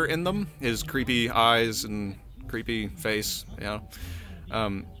picture in them. His creepy eyes and creepy face, they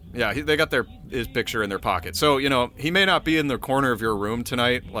got his picture in their pocket. So, he may not be in the corner of your room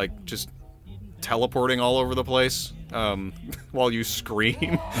tonight, like, just teleporting all over the place while you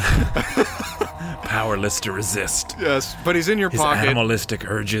scream. Powerless to resist. Yes, but he's in your pocket. His animalistic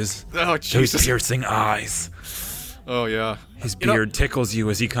urges. Oh, Jesus. Those piercing eyes. Oh, yeah. His beard tickles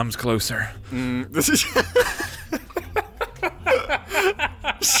you as he comes closer. This is...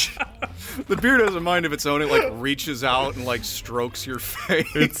 The beard has a mind of its own. It, like, reaches out and, like, strokes your face.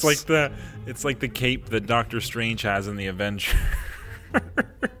 It's like the cape that Doctor Strange has in the Avengers.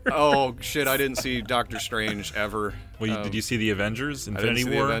 Oh, shit, I didn't see Doctor Strange ever. Well, did you see the Avengers? Infinity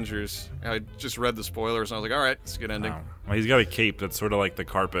War? I didn't see the Avengers. I just read the spoilers, and I was like, all right, it's a good ending. Oh. Well, he's got a cape that's sort of like the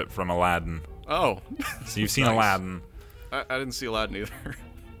carpet from Aladdin. Oh. So you've seen nice. Aladdin. I didn't see Aladdin either.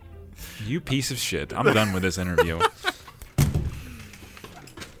 You piece of shit. I'm done with this interview.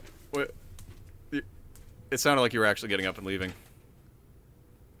 Wait, it sounded like you were actually getting up and leaving.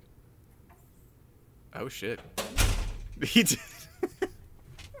 Oh, shit. He did.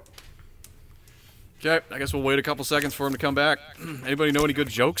 Okay, I guess we'll wait a couple seconds for him to come back. Anybody know any good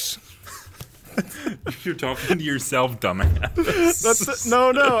jokes? You're talking to yourself, dumbass.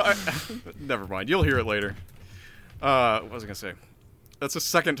 No. Never mind. You'll hear it later. What was I going to say? That's the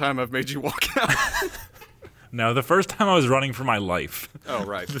second time I've made you walk out. No, the first time I was running for my life. Oh,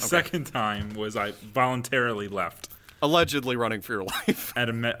 right. The second time was I voluntarily left. Allegedly running for your life. I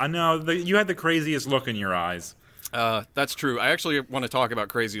know, you had the craziest look in your eyes. That's true. I actually want to talk about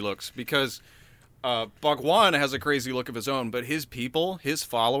crazy looks because Bhagwan has a crazy look of his own, but his people, his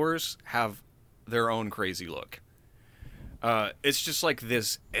followers, have their own crazy look. It's just like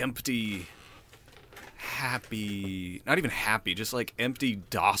this empty, happy, not even happy, just like empty,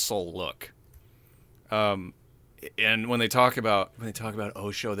 docile look. And when they talk about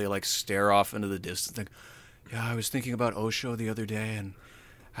Osho, they like stare off into the distance. Like, yeah, I was thinking about Osho the other day and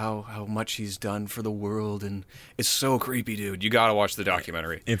how much he's done for the world, and it's so creepy, dude. You gotta watch the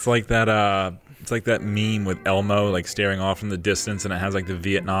documentary. It's like that meme with Elmo like staring off in the distance, and it has like the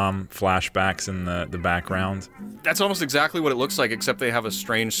Vietnam flashbacks in the background. That's almost exactly what it looks like, except they have a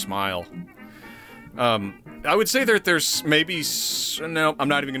strange smile. I would say there's maybe... No, I'm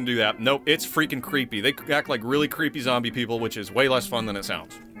not even going to do that. Nope, it's freaking creepy. They act like really creepy zombie people, which is way less fun than it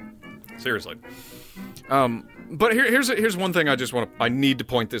sounds. Seriously. But here's one thing I need to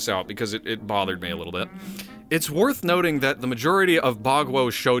point this out because it bothered me a little bit. It's worth noting that the majority of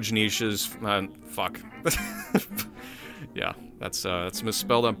Bhagwo Shojneesh's... fuck. Yeah, that's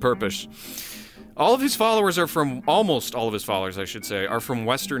misspelled on purpose. All of his followers are from... Almost all of his followers, I should say, are from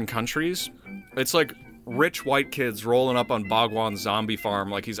Western countries. It's like rich white kids rolling up on Bhagwan's zombie farm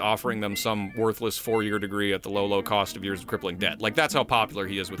like he's offering them some worthless 4-year degree at the low cost of years of crippling debt. Like, that's how popular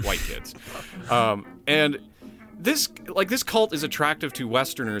he is with white kids. And this cult is attractive to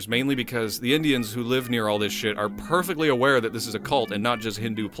Westerners mainly because the Indians who live near all this shit are perfectly aware that this is a cult and not just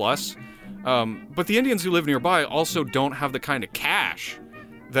Hindu plus. But the Indians who live nearby also don't have the kind of cash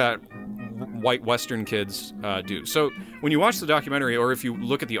that white Western kids do. So when you watch the documentary, or if you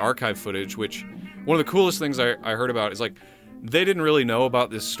look at the archive footage, which one of the coolest things I heard about is like they didn't really know about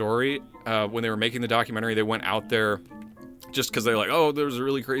this story when they were making the documentary. They went out there just because they're like, oh, there's a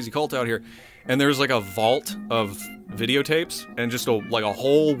really crazy cult out here, and there's like a vault of videotapes and just a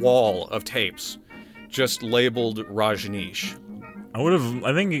whole wall of tapes just labeled Rajneesh.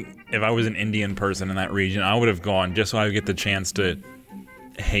 I think if I was an Indian person in that region, I would have gone just so I would get the chance to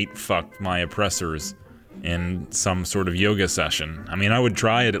hate fuck my oppressors in some sort of yoga session. I mean, I would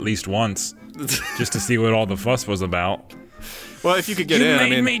try it at least once just to see what all the fuss was about. Well, if you could get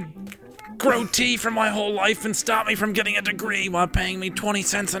in, You made me grow tea for my whole life and stop me from getting a degree while paying me 20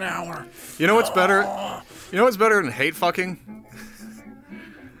 cents an hour. You know what's better? You know what's better than hate fucking?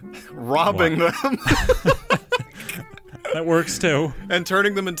 Robbing them. That works too. And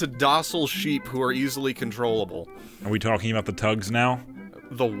turning them into docile sheep who are easily controllable. Are we talking about the Tugs now?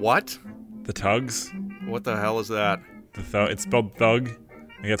 The what? The Tugs? What the hell is that? It's spelled thug.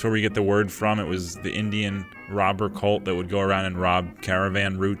 I think that's where we get the word from. It was the Indian robber cult that would go around and rob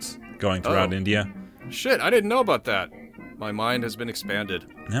caravan routes going throughout India. Shit, I didn't know about that. My mind has been expanded.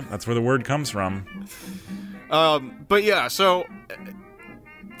 Yep, that's where the word comes from. But yeah, so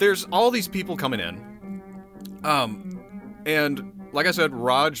there's all these people coming in. And like I said,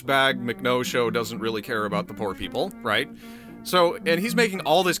 Raj Bag McNo doesn't really care about the poor people, right? So, and he's making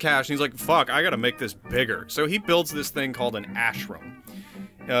all this cash, and he's like, fuck, I gotta make this bigger. So he builds this thing called an ashram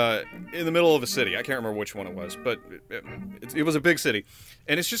in the middle of a city. I can't remember which one it was, but it was a big city.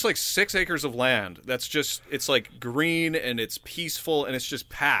 And it's just like 6 acres of land that's just, it's like green, and it's peaceful, and it's just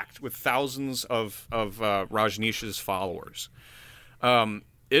packed with thousands of Rajneesh's followers.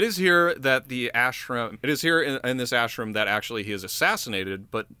 It is here that the ashram, it is here in this ashram that actually he is assassinated,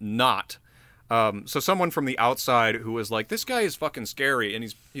 but not. So someone from the outside who was like, this guy is fucking scary, and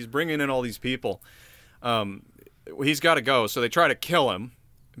he's bringing in all these people. He's got to go. So they try to kill him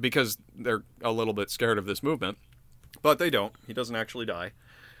because they're a little bit scared of this movement. But they don't. He doesn't actually die.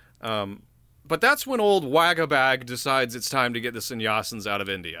 But that's when old Wagabag decides it's time to get the sannyasins out of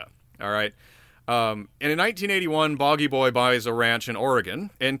India. All right? And in 1981, Boggy Boy buys a ranch in Oregon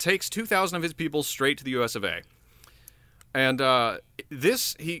and takes 2,000 of his people straight to the US of A. And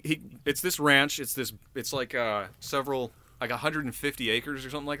it's this ranch. It's like 150 acres or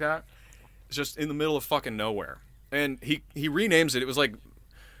something like that. It's just in the middle of fucking nowhere. And he renames it. It was like,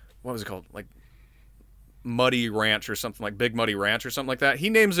 what was it called? Like Muddy Ranch or something, like Big Muddy Ranch or something like that. He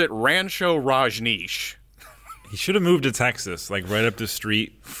names it Rancho Rajneesh. He should have moved to Texas, like right up the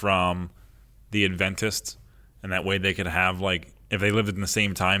street from the Adventists, and that way they could have, like, if they lived in the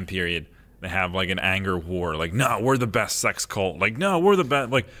same time period, they have like an anger war. Like, no, we're the best sex cult. Like, no, we're the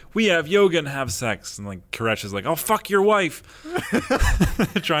best. Like, we have yoga and have sex. And like Koresh is like, oh, fuck your wife.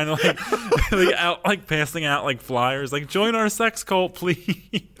 Trying to like passing out like flyers. Like, join our sex cult,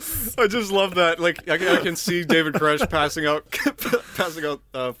 please. I just love that. Like, I can see David Koresh passing out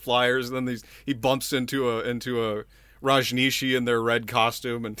flyers, and then he bumps into a Rajneeshi in their red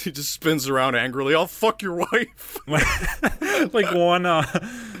costume, and he just spins around angrily. I'll fuck your wife. Like one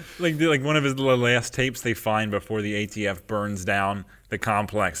like one of his last tapes they find before the ATF burns down the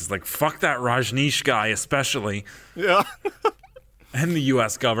complex. It's like, fuck that Rajneesh guy especially. Yeah. And the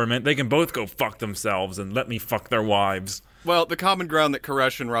U.S. government. They can both go fuck themselves and let me fuck their wives. Well, the common ground that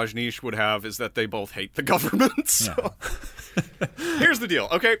Koresh and Rajneesh would have is that they both hate the government. So. Yeah. Here's the deal.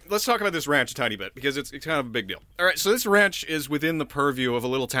 Okay, let's talk about this ranch a tiny bit, because it's kind of a big deal. All right, so this ranch is within the purview of a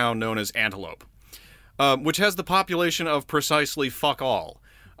little town known as Antelope, which has the population of precisely fuck all.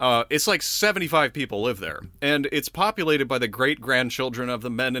 It's like 75 people live there, and it's populated by the great-grandchildren of the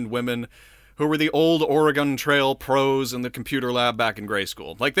men and women who were the old Oregon Trail pros in the computer lab back in grade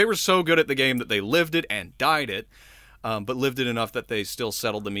school. Like, they were so good at the game that they lived it and died it, but lived it enough that they still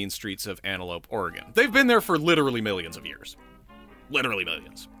settled the mean streets of Antelope, Oregon. They've been there for literally millions of years. Literally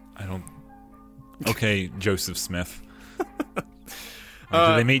millions. Okay, Joseph Smith.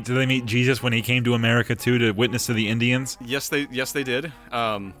 Did they meet Jesus when he came to America too, to witness to the Indians? Yes, they did.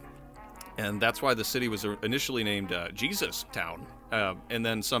 And that's why the city was initially named Jesus Town. And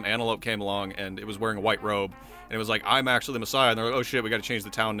then some antelope came along, and it was wearing a white robe, and it was like, I'm actually the Messiah. And they're like, oh shit, we got to change the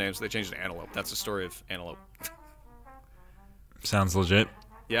town name, so they changed it to Antelope. That's the story of Antelope. Sounds legit.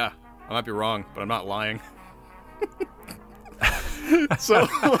 Yeah, I might be wrong, but I'm not lying. So.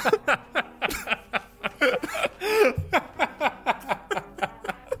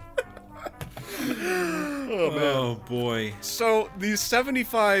 Oh boy. So these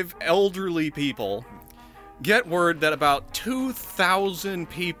 75 elderly people get word that about 2,000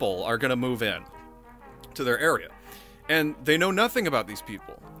 people are going to move in to their area. And they know nothing about these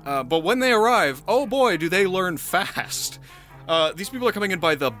people. But when they arrive, oh boy, do they learn fast. These people are coming in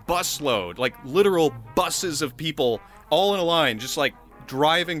by the busload, like literal buses of people all in a line, just like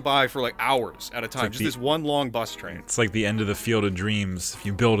driving by for like hours at a time. Like just this one long bus train. It's like the end of the Field of Dreams. If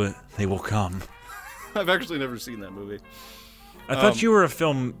you build it, they will come. I've actually never seen that movie. I thought you were a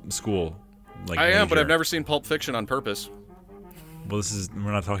film school. I am, but I've never seen Pulp Fiction on purpose. Well,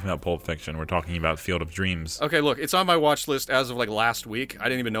 we're not talking about Pulp Fiction. We're talking about Field of Dreams. Okay, look, it's on my watch list as of like last week. I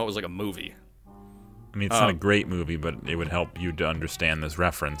didn't even know it was like a movie. I mean, it's not a great movie, but it would help you to understand this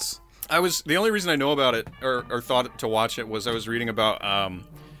reference. The only reason I know about it or thought to watch it was I was reading about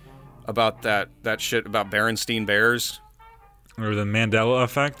that shit about Berenstein Bears. Or the Mandela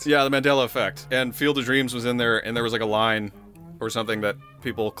Effect? Yeah, the Mandela Effect. And Field of Dreams was in there, and there was like a line or something that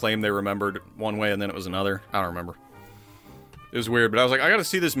people claimed they remembered one way, and then it was another. I don't remember. It was weird, but I was like, I gotta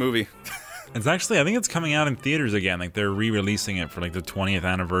see this movie. It's actually, I think it's coming out in theaters again. Like, they're re-releasing it for like the 20th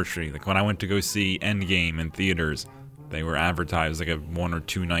anniversary. Like, when I went to go see Endgame in theaters, they were advertised like a 1 or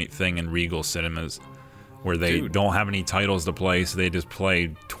 2 night thing in Regal Cinemas, where they don't have any titles to play, so they just play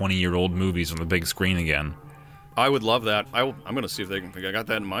 20-year-old movies on the big screen again. I would love that. I'm going to see if they can. I got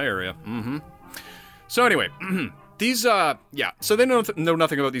that in my area. Mm-hmm. So anyway, these, so they know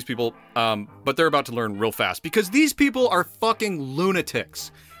nothing about these people, but they're about to learn real fast, because these people are fucking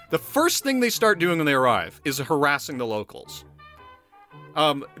lunatics. The first thing they start doing when they arrive is harassing the locals.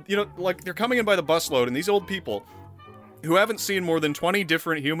 Like, they're coming in by the busload, and these old people, who haven't seen more than 20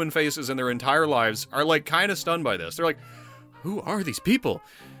 different human faces in their entire lives, are, like, kind of stunned by this. They're like, who are these people?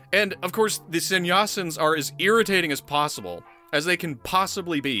 And, of course, the sannyasins are as irritating as possible, as they can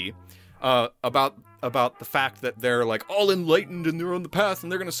possibly be, about the fact that they're, like, all enlightened and they're on the path and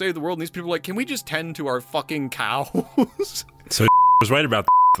they're going to save the world. And these people are like, can we just tend to our fucking cows? So was right about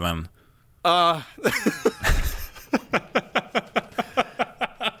them. All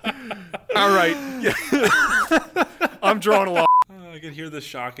right. Yeah. I'm drawing a lot. I could hear the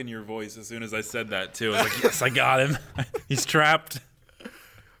shock in your voice as soon as I said that, too. I was like, yes, I got him. He's trapped.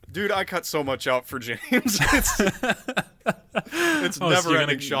 Dude, I cut so much out for James. It's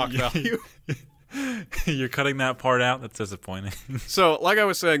never-ending shock value. You're cutting that part out? That's disappointing. So, like I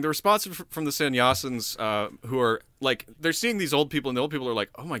was saying, the response from the sannyasins, who are, like, they're seeing these old people, and the old people are like,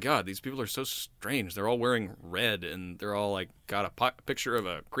 oh my god, these people are so strange. They're all wearing red, and they're all, like, got a picture of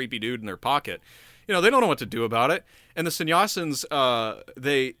a creepy dude in their pocket. You know, they don't know what to do about it. And the sannyasins,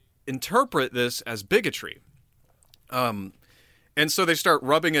 they interpret this as bigotry. And so they start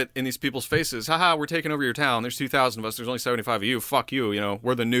rubbing it in these people's faces. Haha, we're taking over your town. There's 2,000 of us. There's only 75 of you. Fuck you. You know,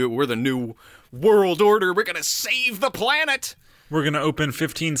 we're the new world order. We're gonna save the planet. We're gonna open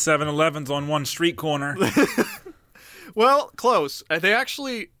 15 7-Elevens on one street corner. Well, close. They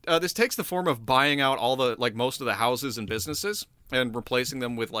actually this takes the form of buying out all the most of the houses and businesses and replacing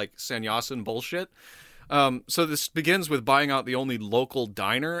them with like sannyasin bullshit. So this begins with buying out the only local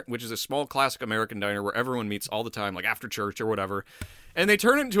diner, which is a small classic American diner where everyone meets all the time, like after church or whatever. And they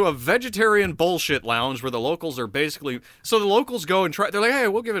turn it into a vegetarian bullshit lounge where the locals are basically... So the locals go and try... They're like, hey,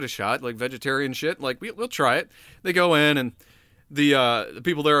 we'll give it a shot, like vegetarian shit. Like, we'll try it. They go in and the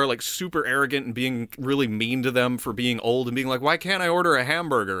people there are like super arrogant and being really mean to them for being old and being like, why can't I order a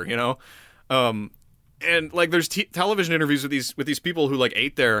hamburger? You know, and like there's television interviews with these people who like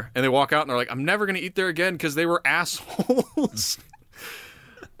ate there and they walk out and they're like, I'm never gonna eat there again because they were assholes.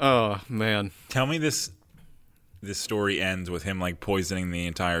 Oh man, tell me this story ends with him like poisoning the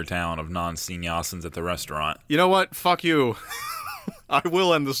entire town of non-sannyasins at the restaurant. You know what? Fuck you. I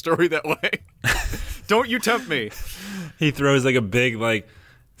will end the story that way. Don't you tempt me. He throws like a big, like,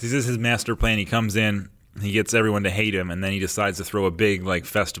 this is his master plan. He comes in, he gets everyone to hate him, and then he decides to throw a big, like,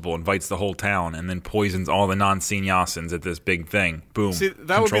 festival, invites the whole town, and then poisons all the non-sannyasins at this big thing. Boom. See,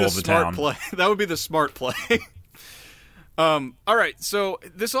 that would be the smart play. That would be the smart play. All right, so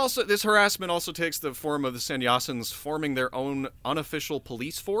this harassment also takes the form of the sannyasins forming their own unofficial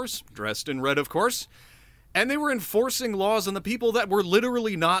police force, dressed in red, of course, and they were enforcing laws on the people that were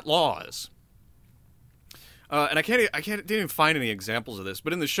literally not laws. And I didn't even find any examples of this,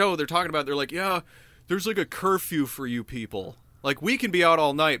 but in the show they're talking about, they're like, yeah, there's like a curfew for you people. Like, we can be out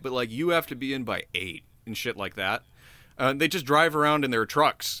all night, but like you have to be in by 8 and shit like that. They just drive around in their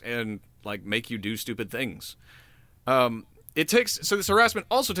trucks and like make you do stupid things. So this harassment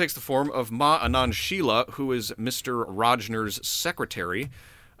also takes the form of Ma Anand Sheela, who is Mr. Rajner's secretary,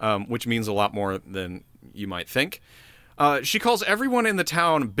 which means a lot more than you might think. She calls everyone in the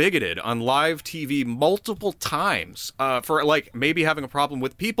town bigoted on live TV multiple times for, like, maybe having a problem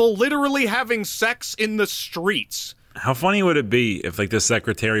with people literally having sex in the streets. How funny would it be if, like, the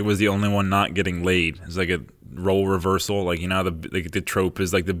secretary was the only one not getting laid? It's like a role reversal. Like, you know, the trope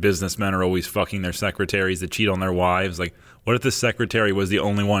is, like, the businessmen are always fucking their secretaries that cheat on their wives. Like, what if the secretary was the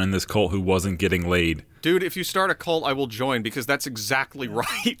only one in this cult who wasn't getting laid? Dude, if you start a cult, I will join, because that's exactly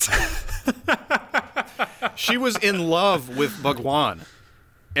right. She was in love with Bhagwan,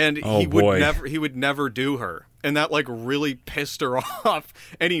 and he would never do her, and that like really pissed her off,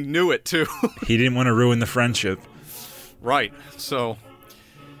 and he knew it too. He didn't want to ruin the friendship. Right. So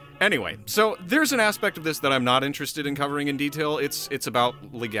anyway, so there's an aspect of this that I'm not interested in covering in detail. It's about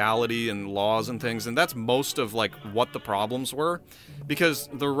legality and laws and things, and that's most of like what the problems were, because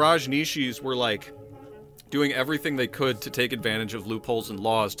the Rajneeshis were like doing everything they could to take advantage of loopholes and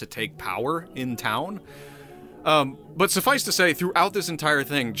laws to take power in town. But suffice to say, throughout this entire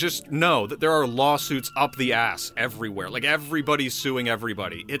thing, just know that there are lawsuits up the ass everywhere. Like, everybody's suing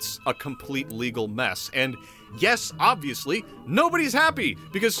everybody. It's a complete legal mess. And yes, obviously, nobody's happy,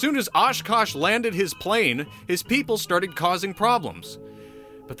 because soon as Oshkosh landed his plane, his people started causing problems.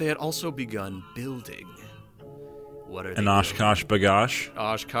 But they had also begun building. What are they Oshkosh Bagosh?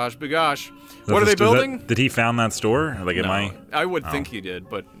 Oshkosh Bagosh. What are they building? Did he found that store? Like, no, I would think he did,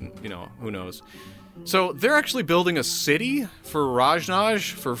 but, you know, who knows. So they're actually building a city for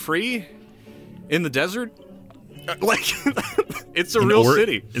Rajnaj for free in the desert. Like, it's a real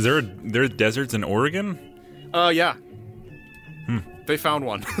city. Is there deserts in Oregon? Yeah. They found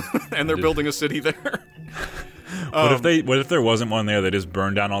one, and they're building a city there. What if there wasn't one there? They just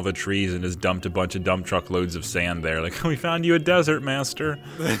burned down all the trees and just dumped a bunch of dump truck loads of sand there. Like, we found you a desert, master.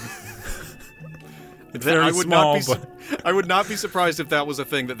 It's very small, I would not be surprised if that was a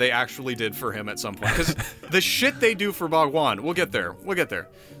thing that they actually did for him at some point. Because the shit they do for Bhagwan, we'll get there.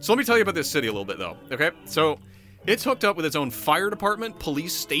 So let me tell you about this city a little bit, though. Okay? So it's hooked up with its own fire department,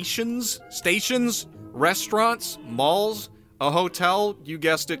 police stations, restaurants, malls, a hotel, you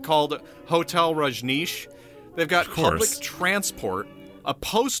guessed it, called Hotel Rajneesh. They've got public transport, a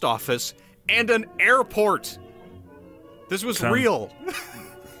post office, and an airport. This was real.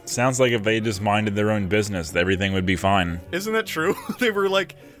 Sounds like if they just minded their own business, everything would be fine. Isn't that true? They were,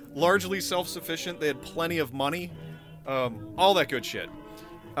 like, largely self-sufficient. They had plenty of money. All that good shit.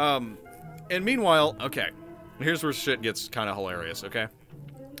 And meanwhile, okay, here's where shit gets kind of hilarious, okay?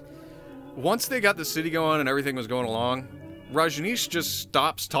 Once they got the city going and everything was going along, Rajneesh just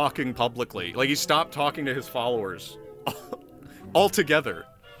stops talking publicly. Like, he stopped talking to his followers altogether.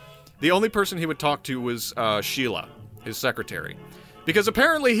 The only person he would talk to was Sheela, his secretary. Because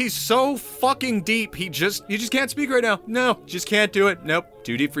apparently he's so fucking deep, you just can't speak right now. No, just can't do it. Nope,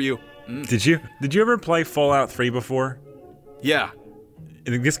 too deep for you. Did you ever play Fallout 3 before? Yeah.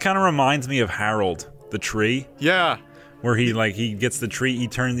 This kind of reminds me of Harold, the tree. Yeah. Where he gets the tree,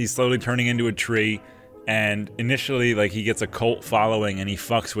 he's slowly turning into a tree, and initially, like, he gets a cult following and he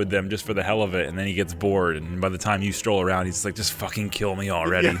fucks with them just for the hell of it, and then he gets bored, and by the time you stroll around, he's like, just fucking kill me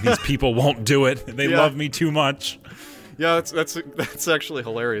already. Yeah. These people won't do it. They love me too much. Yeah, that's actually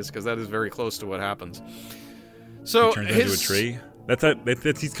hilarious, because that is very close to what happens. So he turns into a tree.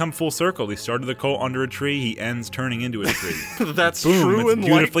 That's he's come full circle. He started the cult under a tree. He ends turning into a tree. That's Boom, true. It's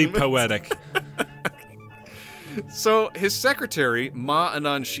beautifully poetic. So his secretary, Ma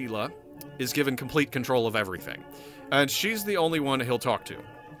Anand Sheila, is given complete control of everything. And she's the only one he'll talk to.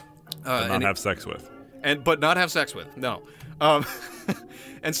 Not have sex with. But not have sex with, no.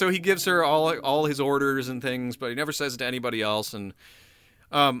 And so he gives her all his orders and things, but he never says it to anybody else. And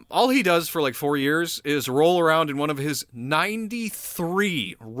all he does for like 4 years is roll around in one of his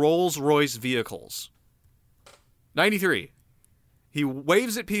 93 Rolls-Royce vehicles. 93. He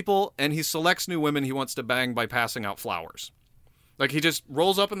waves at people, and he selects new women he wants to bang by passing out flowers. Like, he just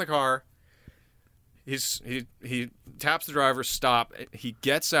rolls up in the car. He taps the driver, stop. He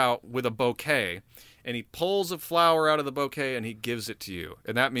gets out with a bouquet, and he pulls a flower out of the bouquet, and he gives it to you.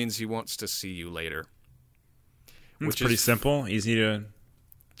 And that means he wants to see you later. It's pretty simple, easy to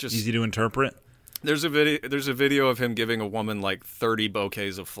interpret. There's a video of him giving a woman like 30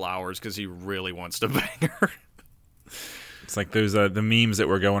 bouquets of flowers because he really wants to bang her. It's like those the memes that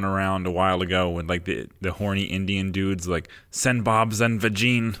were going around a while ago with like the horny Indian dudes like send Bob, send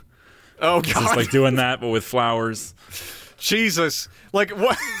Vagine. Oh God! It's just like doing that but with flowers. Jesus, like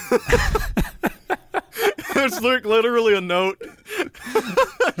what? There's literally a note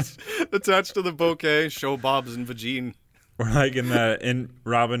attached to the bouquet. Show Bob's and Vagine. Or like in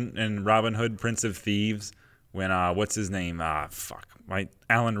Robin Hood, Prince of Thieves, when what's his name?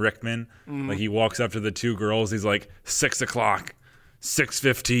 Alan Rickman. Mm-hmm. Like he walks up to the two girls. He's like 6 o'clock,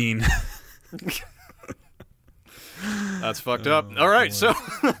 6:15. That's fucked up. All right, so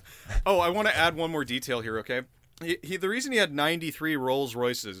I want to add one more detail here. Okay, the reason he had 93 Rolls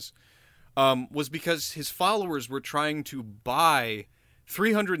Royces was because his followers were trying to buy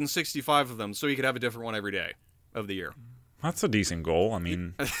 365 of them so he could have a different one every day of the year. That's a decent goal. I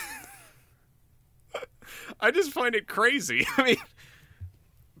mean, I just find it crazy.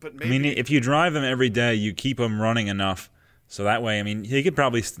 But maybe if you drive them every day, you keep them running enough. So that way, I mean, they could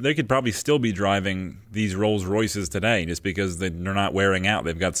probably still be driving these Rolls Royces today just because they're not wearing out.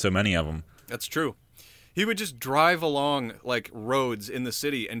 They've got so many of them. That's true. He would just drive along like roads in the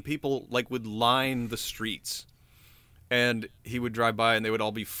city, and people like would line the streets, and he would drive by, and they would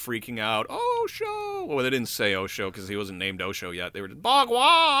all be freaking out. Osho! Well, they didn't say Osho because he wasn't named Osho yet. They were just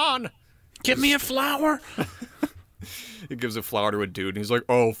Bhagwan. Give me a flower. He gives a flower to a dude, and he's like,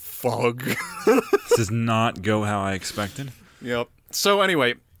 "Oh fuck." This does not go how I expected. Yep. So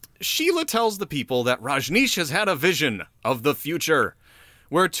anyway, Sheila tells the people that Rajneesh has had a vision of the future,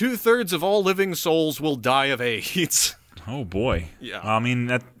 where 2/3 of all living souls will die of AIDS. Oh boy. Yeah. I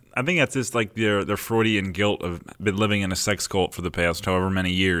mean, I think that's just like their Freudian guilt of been living in a sex cult for the past however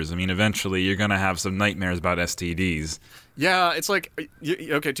many years. I mean, eventually you're gonna have some nightmares about STDs. Yeah, it's like,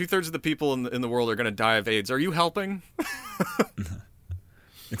 okay, 2/3 of the people in the world are gonna die of AIDS. Are you helping?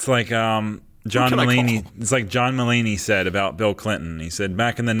 It's like John Mulaney. It's like John Mulaney said about Bill Clinton. He said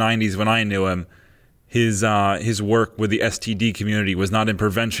back in the 90s when I knew him, his work with the STD community was not in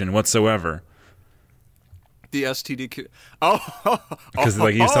prevention whatsoever. The STD because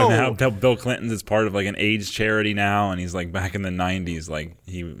like he was talking about how Bill Clinton is part of like an AIDS charity now, and he's like back in the 90s, like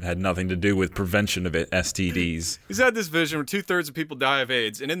he had nothing to do with prevention of STDs. He's had this vision where 2/3 of people die of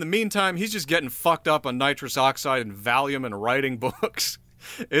AIDS, and in the meantime, he's just getting fucked up on nitrous oxide and Valium and writing books.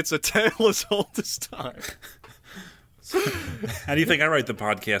 It's a tale as old as time. How do you think I write the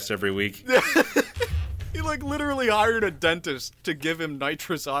podcast every week? He like literally hired a dentist to give him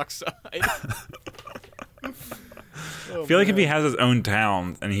nitrous oxide. I feel like if he has his own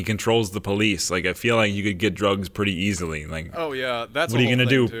town and he controls the police, like I feel like you could get drugs pretty easily. Like, oh yeah, that's what are you gonna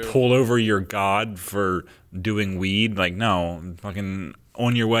do? Too. Pull over your god for doing weed? Like, no, fucking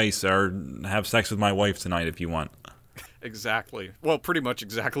on your way, sir. Have sex with my wife tonight if you want. Exactly. Well, pretty much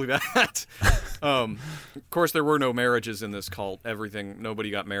exactly that. Of course, there were no marriages in this cult.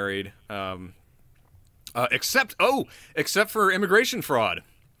 Nobody got married, except for immigration fraud.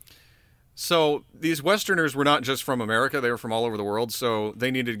 So these Westerners were not just from America; they were from all over the world. So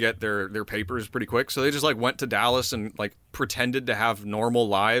they needed to get their papers pretty quick. So they just like went to Dallas and like pretended to have normal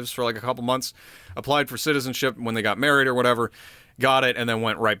lives for like a couple months, applied for citizenship when they got married or whatever, got it, and then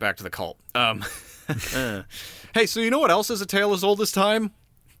went right back to the cult. Hey, so you know what else is a tale as old as time?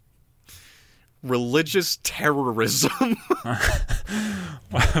 Religious terrorism.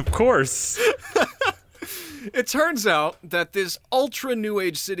 Of course. It turns out that this ultra new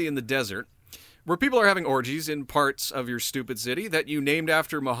age city in the desert, where people are having orgies in parts of your stupid city that you named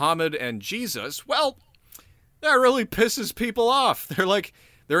after Muhammad and Jesus, well, that really pisses people off.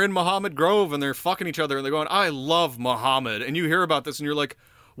 They're in Muhammad Grove and they're fucking each other and they're going, "I love Muhammad." And you hear about this and you're like,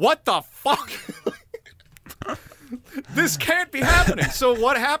 what the fuck? This can't be happening. So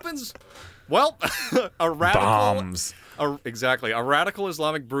what happens? Well, a Exactly. A radical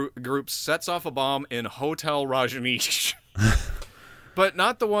Islamic group sets off a bomb in Hotel Rajneesh. But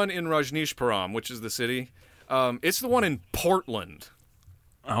not the one in Rajneeshpuram, which is the city. It's the one in Portland.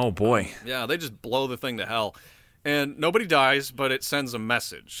 Oh, boy. Yeah, they just blow the thing to hell. And nobody dies, but it sends a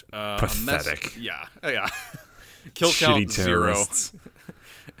message. Pathetic. Yeah. Kill Shitty count 0. terrorists.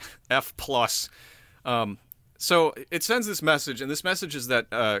 F+. So it sends this message, and this message is that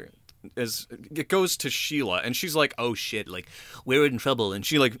it goes to Sheila, and she's like, oh shit, like, we're in trouble. And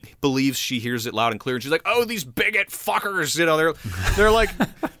she like believes she hears it loud and clear, and she's like, oh, these bigot fuckers, they're like,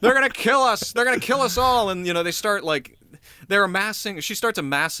 they're gonna kill us, they're gonna kill us all. And they start like, she starts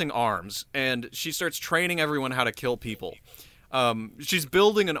amassing arms, and she starts training everyone how to kill people. She's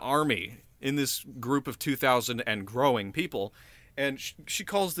building an army in this group of 2,000 and growing people, and she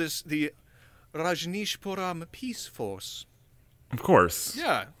calls this the Rajneeshpuram Peace Force. Of course.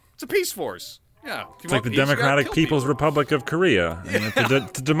 Yeah, it's a peace force. Yeah. It's like the Democratic People's Republic of Korea. Yeah.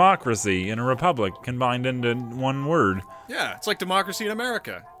 It's a democracy and a republic combined into one word. Yeah, it's like democracy in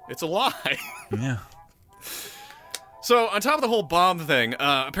America. It's a lie. Yeah. So, on top of the whole bomb thing,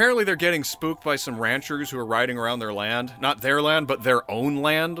 apparently they're getting spooked by some ranchers who are riding around their land. Not their land, but their own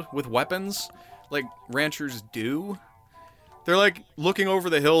land with weapons. Like ranchers do. They're like looking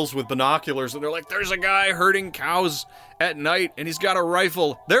over the hills with binoculars, and they're like, there's a guy herding cows at night, and he's got a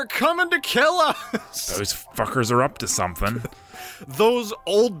rifle. They're coming to kill us! Those fuckers are up to something. Those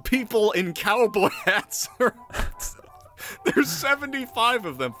old people in cowboy hats are... There's 75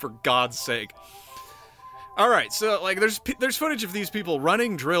 of them, for God's sake. All right, so like there's footage of these people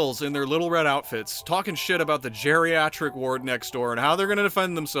running drills in their little red outfits, talking shit about the geriatric ward next door and how they're going to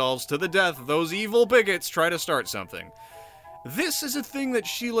defend themselves to the death if those evil bigots try to start something. This is a thing that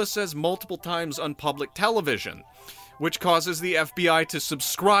Sheila says multiple times on public television, which causes the FBI to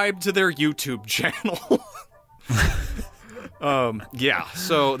subscribe to their YouTube channel. Yeah,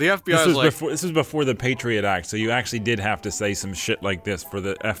 so the FBI is like... This was before the Patriot Act, so you actually did have to say some shit like this for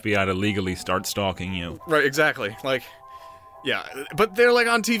the FBI to legally start stalking you. Right, exactly. Like, yeah, but they're like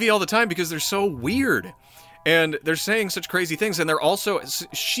on TV all the time because they're so weird. And they're saying such crazy things, and they're also...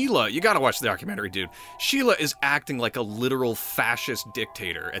 Sheila, you gotta watch the documentary, dude. Sheila is acting like a literal fascist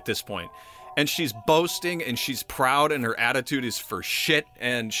dictator at this point. And she's boasting, and she's proud, and her attitude is for shit,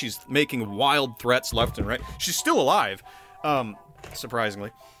 and she's making wild threats left and right. She's still alive,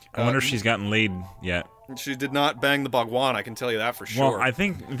 surprisingly. I wonder if she's gotten laid yet. She did not bang the Bhagwan, I can tell you that for sure. Well, I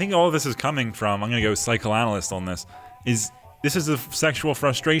think all of this is coming from, I'm gonna go psychoanalyst on this, this is the sexual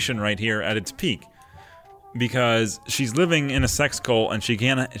frustration right here at its peak. Because she's living in a sex cult and she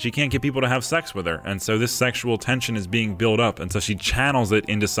can't get people to have sex with her, and so this sexual tension is being built up, and so she channels it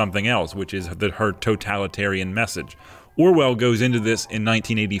into something else, which is her totalitarian message. Orwell goes into this in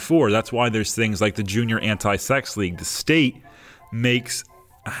 1984. That's why there's things like the Junior Anti-Sex League. The state makes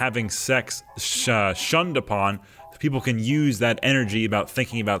having sex shunned upon. People can use that energy about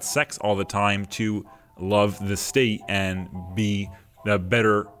thinking about sex all the time to love the state and be a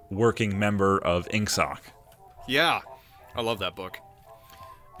better working member of INCSOC. Yeah, I love that book.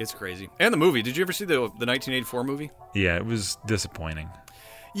 It's crazy. And the movie. Did you ever see the 1984 movie? Yeah, it was disappointing.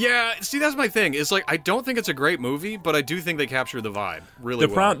 Yeah, see, that's my thing. It's like, I don't think it's a great movie, but I do think they capture the vibe really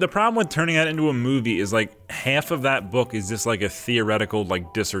well. The problem with turning that into a movie is, like, half of that book is just, like, a theoretical,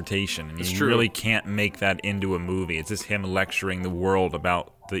 like, dissertation. And you really can't make that into a movie. It's just him lecturing the world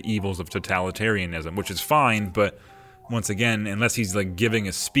about the evils of totalitarianism, which is fine, but once again, unless he's, like, giving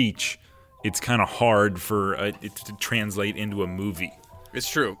a speech, it's kind of hard for it to translate into a movie. It's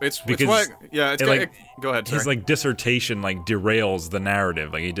true. Go ahead. Sorry. His like dissertation like derails the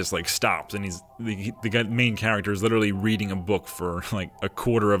narrative. Like he just like stops, and the main character is literally reading a book for like a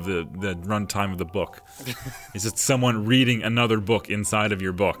quarter of the runtime of the book. It's just someone reading another book inside of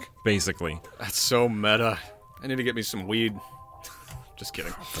your book, basically. That's so meta. I need to get me some weed. Just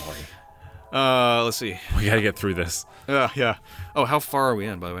kidding. Oh, boy. Let's see. We gotta get through this. Yeah. Oh, how far are we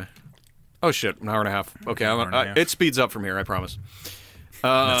in, by the way? Oh shit, an hour and a half. Okay, it speeds up from here, I promise.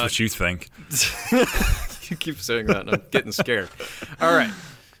 That's what you think. You keep saying that, and I'm getting scared. All right.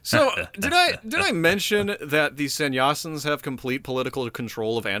 So, did I mention that the sannyasins have complete political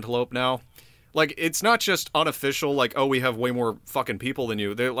control of Antelope now? Like, it's not just unofficial, like, oh, we have way more fucking people than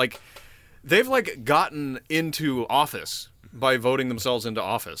you. They've gotten into office by voting themselves into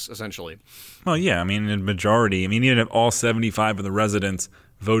office, essentially. Well, yeah, I mean, in majority, even if all 75 of the residents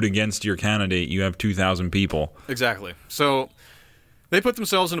vote against your candidate, you have 2,000 people. Exactly. So they put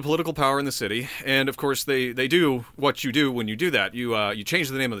themselves into political power in the city, and of course they do what you do when you do that. You change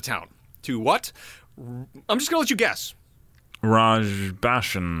the name of the town to what? I'm just gonna let you guess.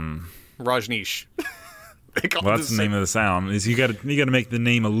 Rajneesh. Well, that's the name of the sound. Is you got to make the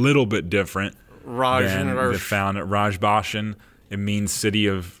name a little bit different. Than the found at Rajbashan. It means city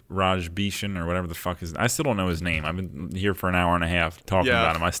of Rajbishan or whatever the fuck is. I still don't know his name. I've been here for an hour and a half talking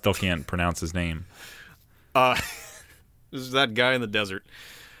about him. I still can't pronounce his name. This is that guy in the desert.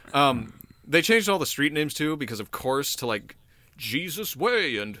 They changed all the street names too because, of course, to like Jesus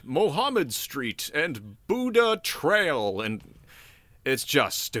Way and Mohammed Street and Buddha Trail, and it's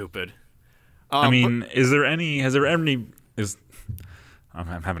just stupid. I'm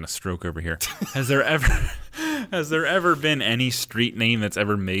having a stroke over here. Has there ever been any street name that's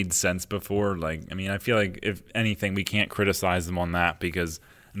ever made sense before? Like, I mean, I feel like if anything, we can't criticize them on that because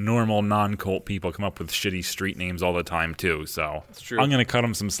normal non-cult people come up with shitty street names all the time too. So I'm going to cut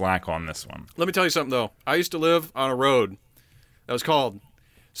them some slack on this one. Let me tell you something though. I used to live on a road that was called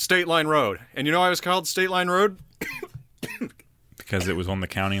State Line Road, and you know why it was called State Line Road? Because it was on the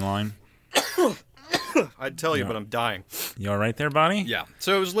county line. I'd tell you, but I'm dying. You all right there, buddy? Yeah.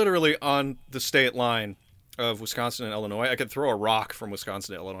 So it was literally on the state line of Wisconsin and Illinois. I could throw a rock from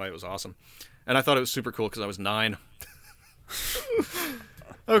Wisconsin to Illinois. It was awesome. And I thought it was super cool because I was 9.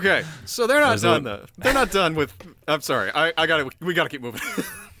 Okay. So they're not done, though. They're not done with... I'm sorry. We got to keep moving.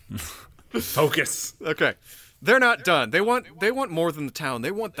 Focus. Okay. They're not done. They want more than the town.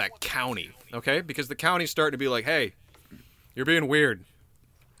 They want that county, okay? Because the county's starting to be like, hey, you're being weird.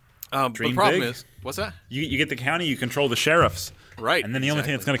 The problem is, what's that? You get the county, you control the sheriffs. Right. And then the only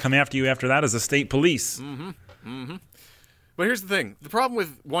thing that's going to come after you after that is the state police. Mm-hmm. Mm-hmm. But here's the thing. The problem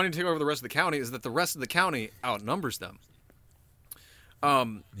with wanting to take over the rest of the county is that the rest of the county outnumbers them.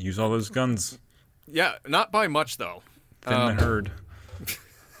 Use all those guns. Yeah, not by much, though. Thin the herd.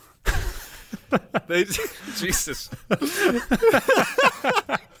 Jesus.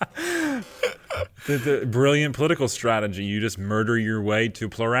 The brilliant political strategy. You just murder your way to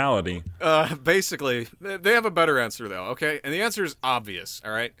plurality. Basically, they have a better answer though. Okay, and the answer is obvious.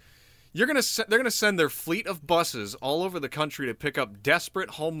 All right, they're gonna send their fleet of buses all over the country to pick up desperate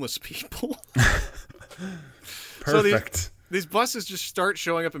homeless people. Perfect. So these buses just start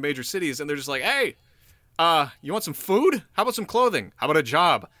showing up in major cities, and they're just like, hey. You want some food? How about some clothing? How about a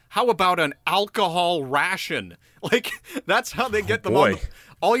job? How about an alcohol ration? Like, that's how they get them on.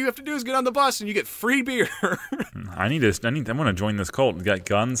 All you have to do is get on the bus and you get free beer. I want to join this cult. We got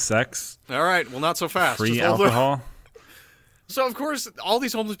guns, sex. All right. Well, not so fast. Free alcohol. So, of course, all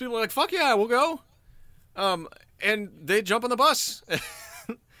these homeless people are like, fuck yeah, we'll go. And they jump on the bus.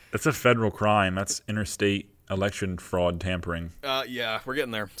 That's a federal crime. That's interstate election fraud tampering. Yeah, we're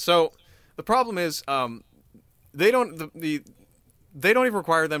getting there. So, the problem is, they don't even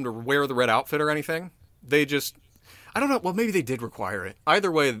require them to wear the red outfit or anything. They just, I don't know. Well, maybe they did require it.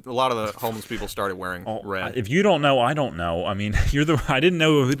 Either way, a lot of the homeless people started wearing red. If you don't know, I don't know. I mean, I didn't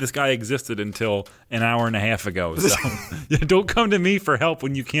know who this guy existed until an hour and a half ago. So don't come to me for help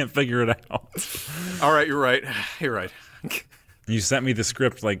when you can't figure it out. All right, you're right. You're right. You sent me the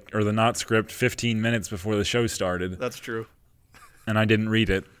script, or the not script, 15 minutes before the show started. That's true. And I didn't read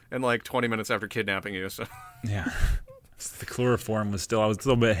it. And 20 minutes after kidnapping you, so. Yeah. The chloroform I was still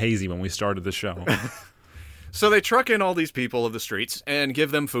a bit hazy when we started the show. So they truck in all these people of the streets and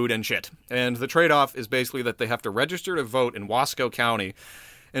give them food and shit. And the trade-off is basically that they have to register to vote in Wasco County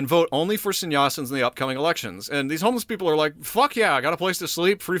and vote only for sannyasins in the upcoming elections. And these homeless people are like, fuck yeah, I got a place to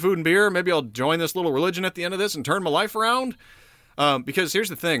sleep, free food and beer. Maybe I'll join this little religion at the end of this and turn my life around. Because here's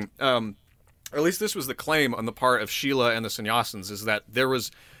the thing. Or at least this was the claim on the part of Sheila and the sannyasins, is that there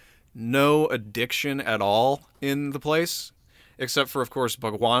was no addiction at all in the place, except for, of course,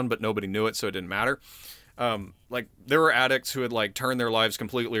 Bhagwan, but nobody knew it, so it didn't matter. There were addicts who had, turned their lives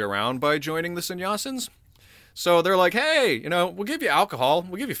completely around by joining the sannyasins. So they're like, hey, we'll give you alcohol,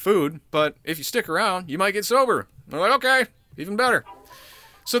 we'll give you food, but if you stick around, you might get sober. And they're like, okay, even better.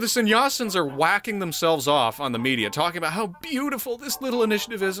 So the sannyasins are whacking themselves off on the media, talking about how beautiful this little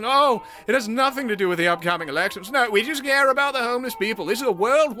initiative is, and it has nothing to do with the upcoming elections. No, we just care about the homeless people. This is a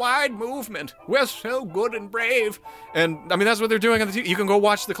worldwide movement. We're so good and brave. And, that's what they're doing on the TV. You can go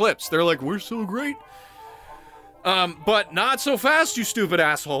watch the clips. They're like, we're so great. But not so fast, you stupid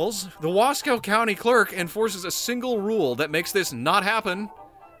assholes. The Wasco County clerk enforces a single rule that makes this not happen.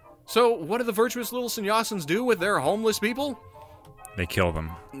 So what do the virtuous little sannyasins do with their homeless people? They kill them.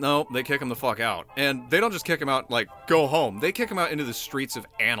 No, they kick them the fuck out. And they don't just kick them out, go home. They kick them out into the streets of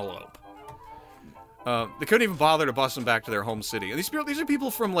Antelope. They couldn't even bother to bus them back to their home city. And these are people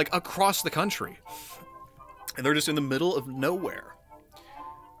from, across the country. And they're just in the middle of nowhere.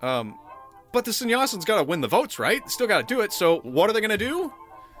 But the sannyasins gotta win the votes, right? Still gotta do it, so what are they gonna do?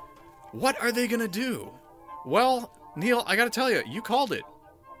 What are they gonna do? Well, Neil, I gotta tell you, you called it.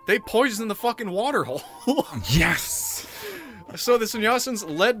 They poisoned the fucking water hole. Yes! So the sannyasins,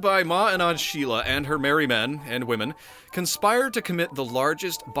 led by Ma Anand Sheela and her merry men and women, conspired to commit the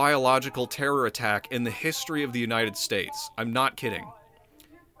largest biological terror attack in the history of the United States. I'm not kidding.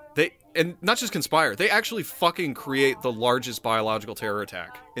 And not just conspire, they actually fucking create the largest biological terror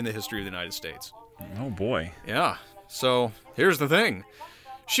attack in the history of the United States. Oh boy. Yeah. So, here's the thing.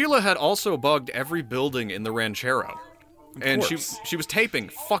 Sheela had also bugged every building in the ranchero. And she was taping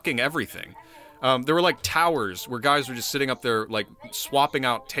fucking everything. There were like towers where guys were just sitting up there like swapping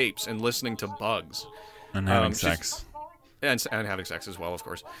out tapes and listening to bugs. And having sex. And having sex as well, of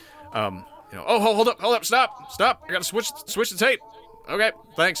course. Oh, hold up, stop. I gotta switch the tape. Okay,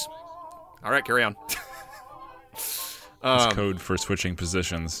 thanks. All right, carry on. It's code for switching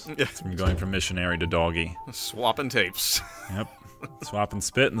positions. It's from going from missionary to doggy. Swapping tapes. Yep. Swapping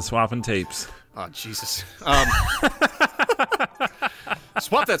spit and swapping tapes. Oh, Jesus.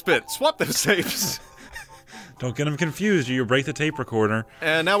 Swap that spit. Swap those tapes. Don't get them confused. You break the tape recorder.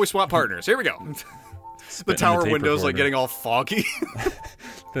 And now we swap partners. Here we go. The tower windows like getting all foggy.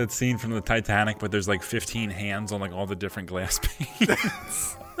 That scene from the Titanic, but there's like 15 hands on like all the different glass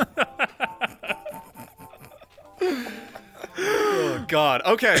panes. Oh, God.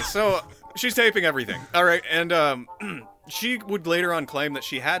 Okay, so she's taping everything. All right, and she would later on claim that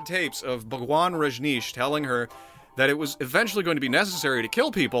she had tapes of Bhagwan Rajneesh telling her that it was eventually going to be necessary to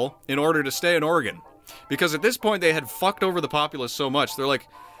kill people in order to stay in Oregon. Because at this point, they had fucked over the populace so much. They're like,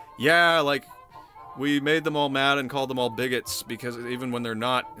 yeah, like, we made them all mad and called them all bigots, because even when they're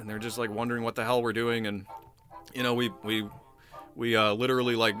not, and they're just, like, wondering what the hell we're doing, and, you know, we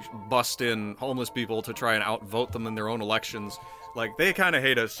literally, like, bust in homeless people to try and outvote them in their own elections. Like, they kind of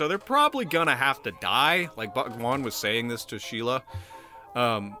hate us, so they're probably gonna have to die. Like, Bhagwan was saying this to Sheela.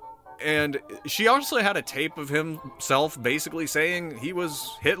 And she also had a tape of himself basically saying he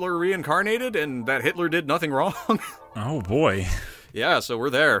was Hitler reincarnated and that Hitler did nothing wrong. Oh, boy. Yeah, so we're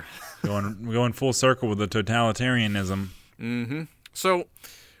there. Going full circle with the totalitarianism. Mm-hmm. So,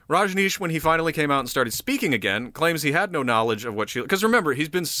 Rajneesh, when he finally came out and started speaking again, claims he had no knowledge of what Sheela... Because remember, he's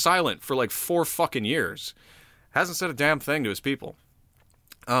been silent for like 4 fucking years. Hasn't said a damn thing to his people.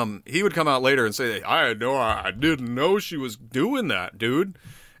 He would come out later and say, I didn't know she was doing that, dude.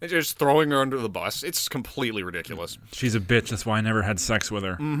 And just throwing her under the bus. It's completely ridiculous. She's a bitch, that's why I never had sex with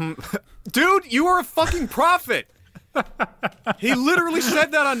her. Mm-hmm. Dude, you are a fucking prophet! He literally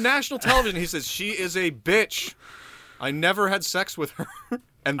said that on national television. He says, she is a bitch. I never had sex with her.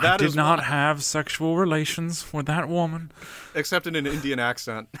 And that I did not have sexual relations with that woman. Except in an Indian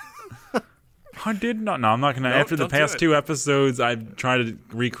accent. I did not. No, I'm not going to. After the past 2 episodes, I've tried to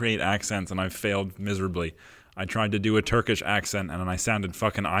recreate accents, and I've failed miserably. I tried to do a Turkish accent, and I sounded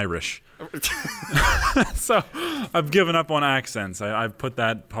fucking Irish. So I've given up on accents. I've put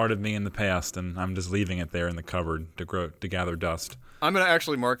that part of me in the past, and I'm just leaving it there in the cupboard to gather dust. I'm going to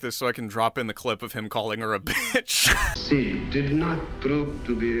actually mark this so I can drop in the clip of him calling her a bitch. She did not prove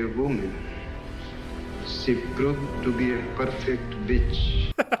to be a woman. She proved to be a perfect bitch.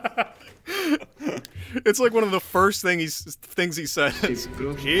 It's like one of the first things he says. She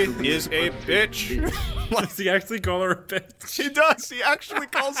is a bitch. Does he actually call her a bitch? He does. He actually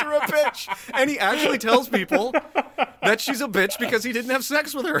calls her a bitch. And he actually tells people that she's a bitch because he didn't have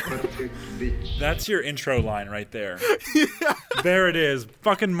sex with her. That's your intro line right there. Yeah. There it is.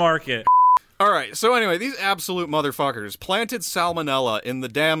 Fucking mark it. All right. So anyway, these absolute motherfuckers planted salmonella in the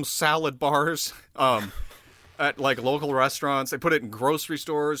damn salad bars. At like local restaurants. They put it in grocery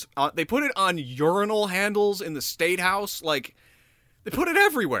stores. They put it on urinal handles in the State House. Like, they put it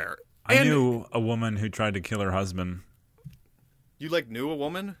everywhere. I knew a woman who tried to kill her husband. You like knew a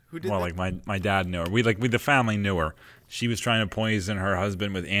woman who did that? Well, like my dad knew her. The family knew her. She was trying to poison her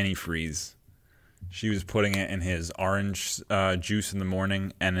husband with antifreeze. She was putting it in his orange juice in the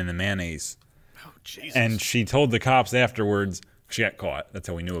morning and in the mayonnaise. Oh, Jesus. And she told the cops afterwards, she got caught. That's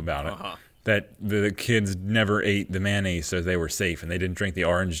how we knew about it. Uh-huh. That the kids never ate the mayonnaise, so they were safe, and they didn't drink the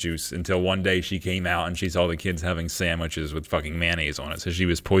orange juice until one day she came out and she saw the kids having sandwiches with fucking mayonnaise on it. So she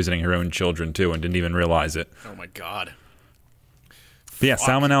was poisoning her own children too and didn't even realize it. Oh my God. But yeah,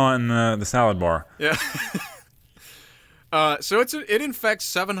 salmonella in the salad bar. Yeah. So it infects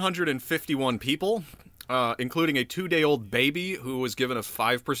 751 people, including a 2-day-old baby who was given a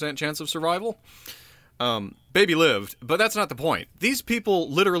 5% chance of survival. Baby lived, but that's not the point. These people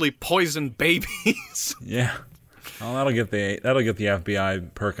literally poisoned babies. Yeah. Well, that'll get the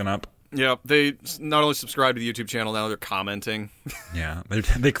FBI perking up. Yeah, they not only subscribe to the YouTube channel, now they're commenting. Yeah,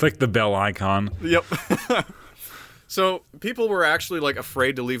 they click the bell icon. Yep. So people were actually like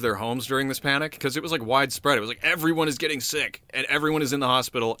afraid to leave their homes during this panic because it was like widespread. It was like everyone is getting sick and everyone is in the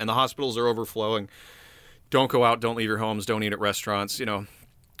hospital and the hospitals are overflowing. Don't go out. Don't leave your homes. Don't eat at restaurants. You know,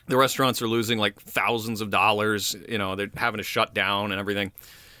 the restaurants are losing like thousands of dollars. You know, they're having to shut down and everything.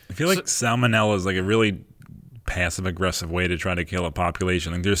 I feel like salmonella is like a really passive-aggressive way to try to kill a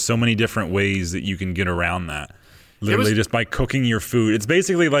population. Like, there's so many different ways that you can get around that. Literally just by cooking your food. It's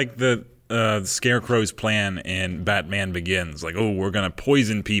basically like the Scarecrow's plan in Batman Begins. Like, oh, we're going to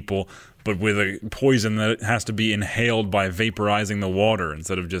poison people, but with a poison that has to be inhaled by vaporizing the water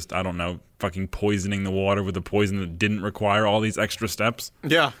instead of just, I don't know, fucking poisoning the water with a poison that didn't require all these extra steps.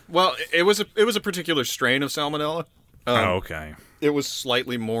 Yeah, well, it was a particular strain of salmonella. Okay. It was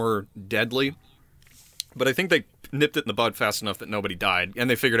slightly more deadly, but I think they nipped it in the bud fast enough that nobody died, and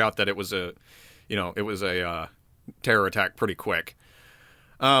they figured out that it was a terror attack pretty quick.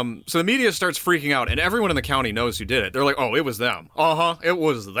 So the media starts freaking out, and everyone in the county knows who did it. They're like, oh, it was them. It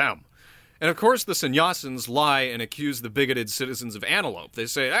was them. And of course the sannyasins lie and accuse the bigoted citizens of Antelope. They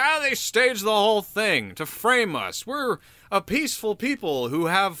say, they staged the whole thing to frame us. We're a peaceful people who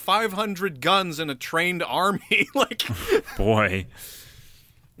have 500 guns and a trained army. Like, boy.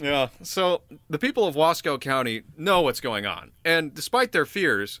 Yeah, so the people of Wasco County know what's going on. And despite their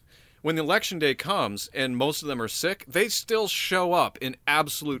fears, when the election day comes and most of them are sick, they still show up in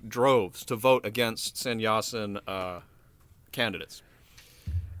absolute droves to vote against sannyasin candidates.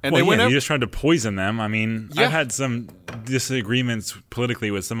 And well, you just tried to poison them. I mean, yeah. I've had some disagreements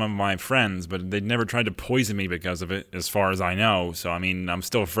politically with some of my friends, but they never tried to poison me because of it, as far as I know. So, I mean, I'm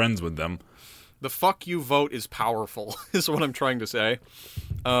still friends with them. The fuck you vote is powerful, is what I'm trying to say.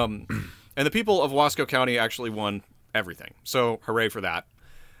 And the people of Wasco County actually won everything. So, hooray for that.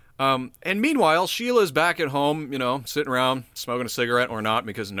 And meanwhile, Sheila's back at home, you know, sitting around, smoking a cigarette or not,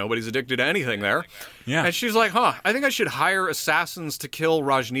 because nobody's addicted to anything there. Yeah. And she's like, I think I should hire assassins to kill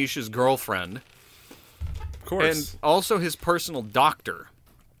Rajneesh's girlfriend. Of course. And also his personal doctor.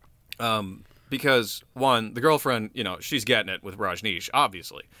 Because, one, the girlfriend, you know, she's getting it with Rajneesh,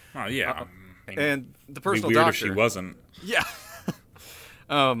 obviously. Oh, yeah. And the personal it'd be weird doctor... if she wasn't. Yeah.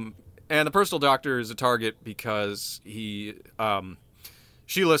 And the personal doctor is a target because he...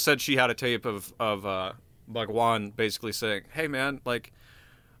 Sheila said she had a tape of Bhagwan basically saying, hey, man, like,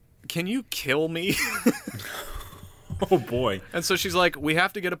 can you kill me? Oh, boy. And so she's like, we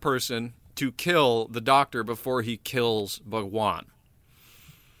have to get a person to kill the doctor before he kills Bhagwan.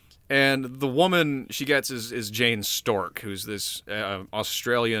 And the woman she gets is Jane Stork, who's this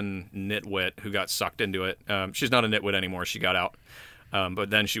Australian nitwit who got sucked into it. She's not a nitwit anymore. She got out. But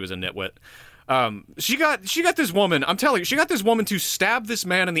then she was a nitwit. She got this woman, I'm telling you, she got this woman to stab this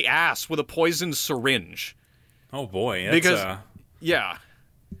man in the ass with a poisoned syringe. Oh, boy. Yeah.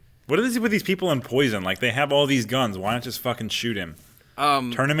 What is it with these people in poison? Like, they have all these guns. Why not just fucking shoot him?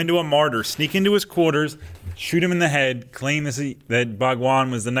 Turn him into a martyr, sneak into his quarters, shoot him in the head, claim that Bhagwan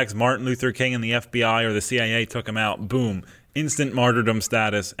was the next Martin Luther King and the FBI or the CIA took him out. Boom. Instant martyrdom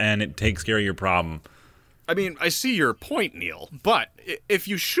status, and it takes care of your problem. I mean, I see your point, Neil, but if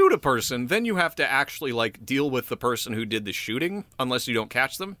you shoot a person, then you have to actually, like, deal with the person who did the shooting, unless you don't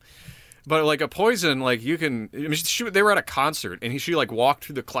catch them. But, like, a poison, like, you can... I mean, they were at a concert, and she, like, walked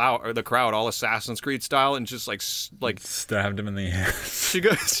through the crowd all Assassin's Creed style and just, like... stabbed him in the ass. She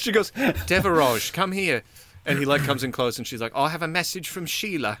goes, Deveroj, come here. And he, like, comes in close, and she's like, I have a message from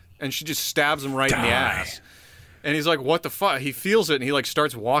Sheila. And she just stabs him right in the ass. And he's like, what the fuck? He feels it, and he, like,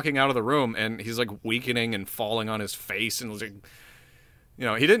 starts walking out of the room, and he's, like, weakening and falling on his face, and, like, you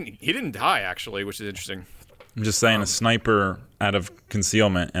know, he didn't die, actually, which is interesting. I'm just saying, a sniper out of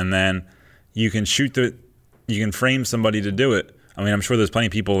concealment, and then you can you can frame somebody to do it. I mean, I'm sure there's plenty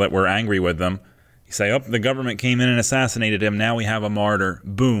of people that were angry with them. You say, the government came in and assassinated him, now we have a martyr.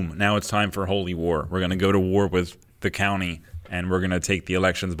 Boom, now it's time for holy war. We're going to go to war with the county, and we're going to take the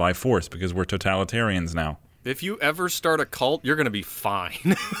elections by force, because we're totalitarians now. If you ever start a cult, you're going to be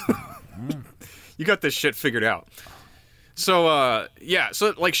fine. You got this shit figured out. So,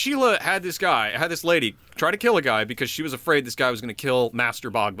 so, like, Sheila had this lady try to kill a guy because she was afraid this guy was going to kill Master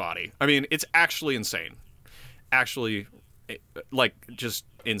Bogbody. I mean, it's actually insane. Actually, like, just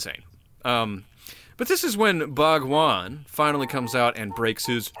insane. But this is when Bhagwan finally comes out and breaks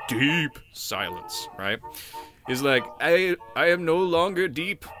his deep silence, right? He's like, I am no longer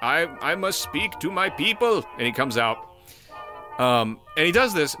deep. I must speak to my people. And he comes out. And he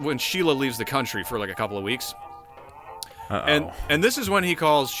does this when Sheila leaves the country for like a couple of weeks. Uh-oh. And this is when he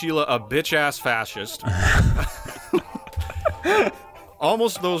calls Sheila a bitch-ass fascist.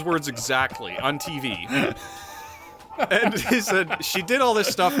 Almost those words exactly on TV. And he said she did all this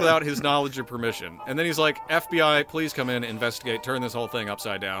stuff without his knowledge or permission. And then he's like, FBI, please come in, investigate, turn this whole thing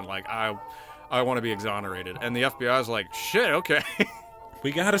upside down. Like, I want to be exonerated. And the FBI's like, shit, okay.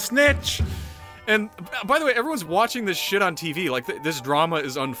 We got a snitch. And by the way, everyone's watching this shit on TV. Like, this drama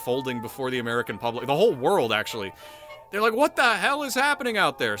is unfolding before the American public. The whole world, actually. They're like, what the hell is happening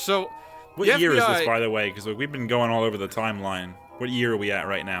out there? So, what year is this, by the way? Because we've been going all over the timeline. What year are we at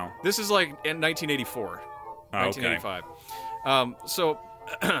right now? This is like in 1984. Oh, 1985. Okay. So,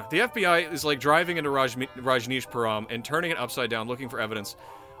 the FBI is like driving into Rajneeshpuram and turning it upside down, looking for evidence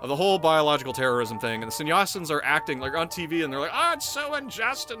of the whole biological terrorism thing. And the sannyasins are acting like on TV, and they're like, oh, it's so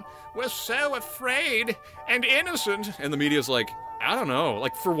unjust, and we're so afraid and innocent. And the media's like, I don't know.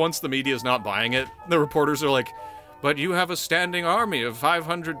 Like, for once, the media's not buying it. The reporters are like, but you have a standing army of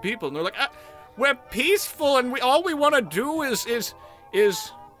 500 people. And they're like, we're peaceful, and all we want to do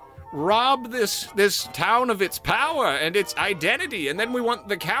is rob this town of its power and its identity, and then we want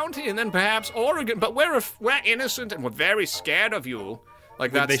the county, and then perhaps Oregon. But we're innocent, and we're very scared of you.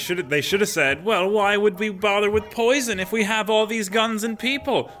 Like that. They should have said, well, why would we bother with poison if we have all these guns and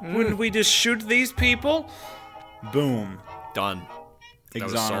people? Wouldn't we just shoot these people? Boom. Done.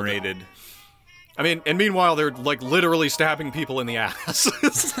 Exonerated. I mean, and meanwhile, they're like literally stabbing people in the ass.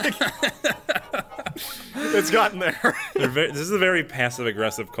 It's gotten there. This is a very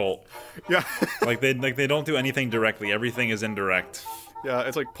passive-aggressive cult. Yeah. Like they don't do anything directly. Everything is indirect. Yeah,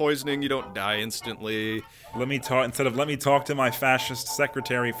 it's like poisoning. You don't die instantly. Let me talk to my fascist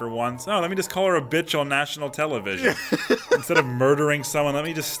secretary for once. Oh, let me just call her a bitch on national television. Yeah. Instead of murdering someone, let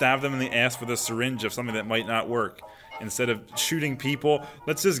me just stab them in the ass with a syringe of something that might not work. Instead of shooting people,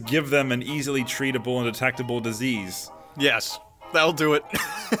 let's just give them an easily treatable and detectable disease. Yes, that'll do it.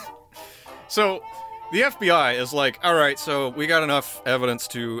 So, the FBI is like, all right, so we got enough evidence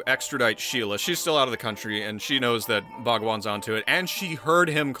to extradite Sheila. She's still out of the country, and she knows that Bhagwan's onto it, and she heard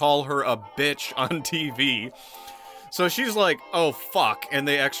him call her a bitch on TV. So she's like, oh, fuck, and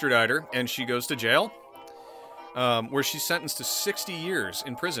they extradite her, and she goes to jail, where she's sentenced to 60 years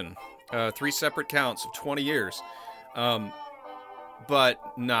in prison. 3 separate counts of 20 years. But,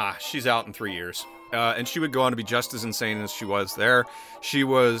 nah, she's out in 3 years. And she would go on to be just as insane as she was there. She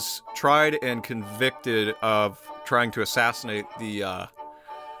was tried and convicted of trying to assassinate the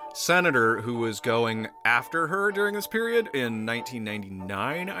senator who was going after her during this period in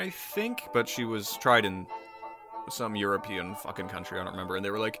 1999, I think. But she was tried in some European fucking country, I don't remember. And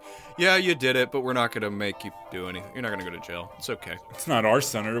they were like, yeah, you did it, but we're not going to make you do anything. You're not going to go to jail. It's okay. It's not our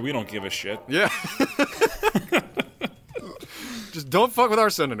senator. We don't give a shit. Yeah. Just don't fuck with our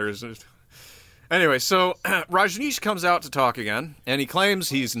senators. Anyway, so Rajneesh comes out to talk again, and he claims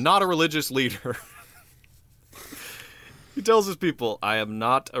he's not a religious leader. He tells his people, I am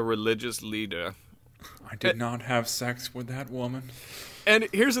not a religious leader. I did not have sex with that woman. And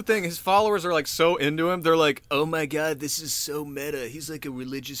here's the thing, his followers are like so into him, they're like, oh my god, this is so meta. He's like a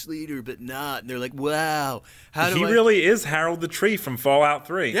religious leader, but not. And they're like, wow. He really is Harold the Tree from Fallout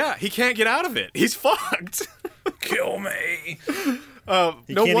 3. Yeah, he can't get out of it. He's fucked. Kill me. No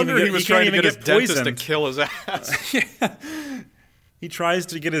wonder he was trying to get his dentist to kill his ass. Yeah. He tries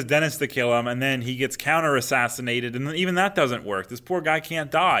to get his dentist to kill him, and then he gets counter-assassinated, and even that doesn't work. This poor guy can't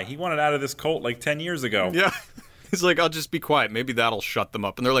die. He wanted out of this cult like 10 years ago. Yeah. He's like, I'll just be quiet. Maybe that'll shut them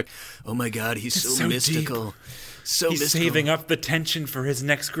up. And they're like, oh my god, he's so mystical. Deep. He's saving up the tension for his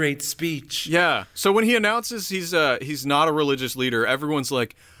next great speech. Yeah. So when he announces he's not a religious leader, everyone's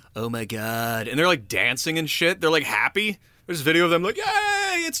like, oh my god. And they're like dancing and shit. They're like happy. There's a video of them like,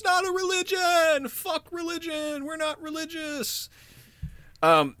 yay, it's not a religion. Fuck religion. We're not religious.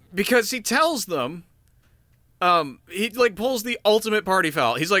 Because he tells them, he like pulls the ultimate party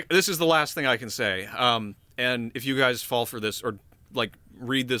foul. He's like, this is the last thing I can say. And if you guys fall for this or like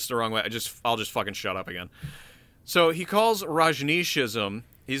read this the wrong way, I'll just fucking shut up again. So he calls Rajneeshism,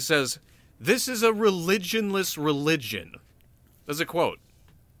 he says, this is a religionless religion. That's a quote.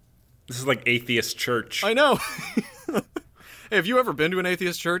 This is like atheist church. I know. Hey, have you ever been to an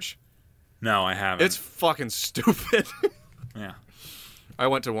atheist church? No, I haven't. It's fucking stupid. Yeah. I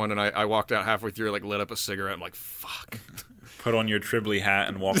went to one and I walked out halfway through, like lit up a cigarette. I'm like, fuck. Put on your Trilby hat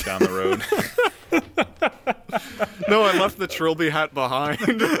and walk down the road. No, I left the Trilby hat behind.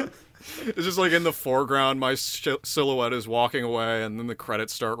 It's just like in the foreground, my silhouette is walking away, and then the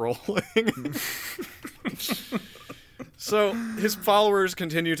credits start rolling. So his followers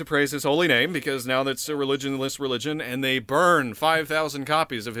continue to praise his holy name because now that's a religionless religion, and they burn 5,000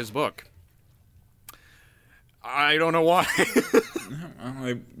 copies of his book. I don't know why.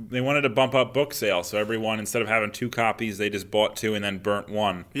 They wanted to bump up book sales, so everyone, instead of having 2 copies, they just bought 2 and then burnt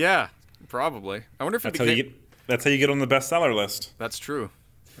 1. Yeah, probably. I wonder if That's how you get on the bestseller list. That's true.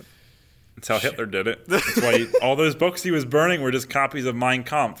 That's how Hitler did it. That's why all those books he was burning were just copies of Mein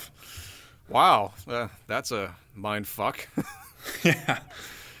Kampf. Wow, that's a mind fuck. Yeah.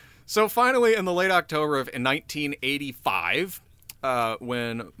 So finally, in the late October of 1985,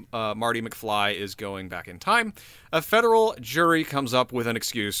 when Marty McFly is going back in time, a federal jury comes up with an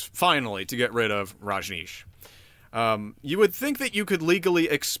excuse, finally, to get rid of Rajneesh. You would think that you could legally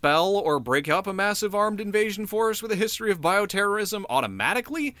expel or break up a massive armed invasion force with a history of bioterrorism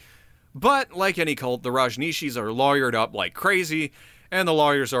automatically, but like any cult, the Rajneeshis are lawyered up like crazy, and the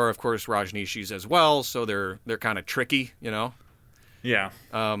lawyers are, of course, Rajneeshis as well, so they're kind of tricky, you know? Yeah.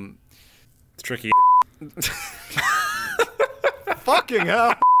 It's tricky. Fucking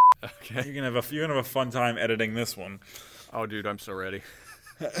hell. Okay. You're gonna have a fun time editing this one. Oh, dude, I'm so ready.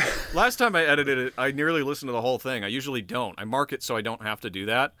 Last time I edited it, I nearly listened to the whole thing. I usually don't. I mark it so I don't have to do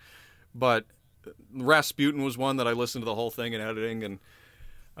that. But Rasputin was one that I listened to the whole thing in editing, and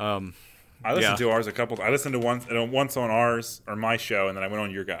I listened to ours I listened to once on ours or my show, and then I went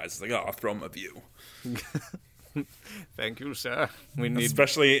on your guys. It's like, I'll throw them a view. Thank you, sir. We need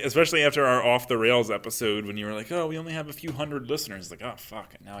especially after our off the rails episode when you were like, "Oh, we only have a few hundred listeners." Like, oh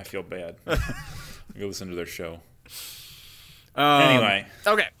fuck, now I feel bad. Go listen to their show. Anyway,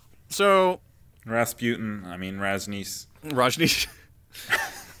 okay. So Rajneesh.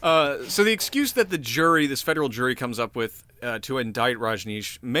 So the excuse that this federal jury comes up with to indict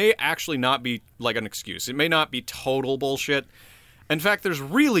Rajneesh may actually not be like an excuse. It may not be total bullshit. In fact, there's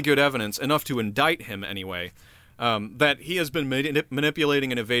really good evidence, enough to indict him anyway, that he has been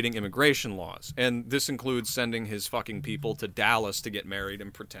manipulating and evading immigration laws. And this includes sending his fucking people to Dallas to get married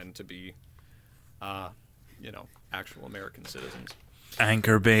and pretend to be, actual American citizens.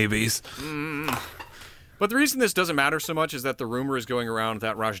 Anchor babies. But the reason this doesn't matter so much is that the rumor is going around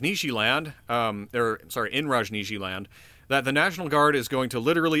that in Rajneeshi land, that the National Guard is going to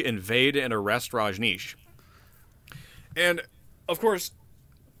literally invade and arrest Rajneesh. And, of course,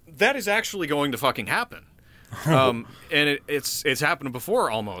 that is actually going to fucking happen. And it's happened before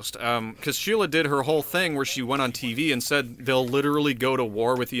almost. Because Sheila did her whole thing where she went on TV and said they'll literally go to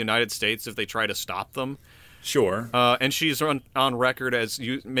war with the United States if they try to stop them. Sure. And she's on record as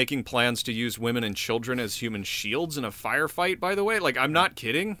making plans to use women and children as human shields in a firefight, by the way. Like, I'm not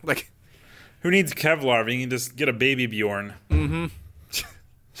kidding. Like, who needs Kevlar? You can just get a baby Bjorn. Mm-hmm.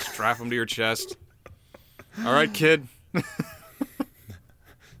 Strap him to your chest. All right, kid.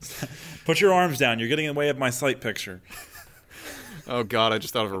 Put your arms down. You're getting in the way of my sight picture. Oh, God, I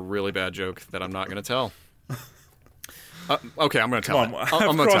just thought of a really bad joke that I'm not going to tell. Okay, I'm going to tell it.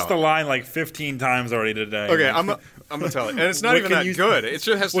 I've crossed the line like 15 times already today. Okay, I'm going to tell it. And it's not even that good. It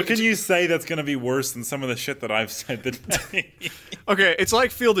just has what can you say that's going to be worse than some of the shit that I've said today? Okay, it's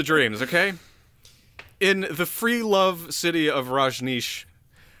like Field of Dreams, okay? In the free love city of Rajneesh,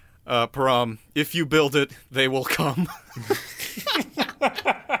 Param, if you build it, they will come.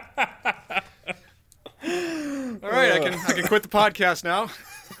 All right, I can quit the podcast now.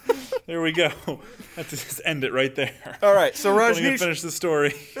 There we go. Let's just end it right there. All right, so Rajneesh... finish the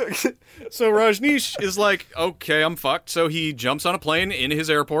story. So Rajneesh is like, okay, I'm fucked. So he jumps on a plane at his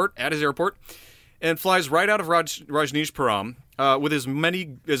airport, and flies right out of Rajneesh Param with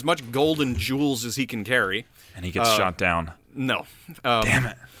as much gold and jewels as he can carry. And he gets shot down. No. Damn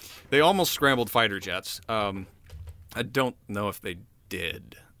it. They almost scrambled fighter jets. I don't know if they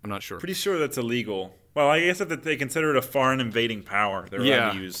did. I'm not sure. Pretty sure that's illegal. Well, I guess that they consider it a foreign invading power. They're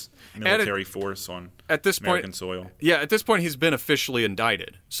allowed to use military force on American soil. Yeah, at this point, he's been officially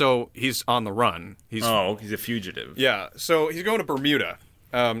indicted. So he's on the run. He's a fugitive. Yeah, so he's going to Bermuda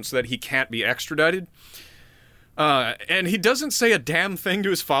so that he can't be extradited. And he doesn't say a damn thing to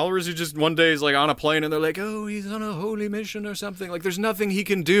his followers. He just one day is like on a plane and they're like, oh, he's on a holy mission or something. Like, there's nothing he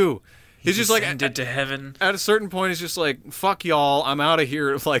can do. He's just like ascended to heaven. At a certain point, he's just like, fuck y'all, I'm out of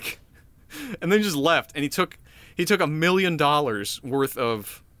here. Like, and then just left. And he took $1 million worth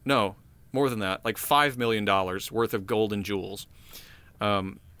of, no, more than that, like $5 million worth of gold and jewels.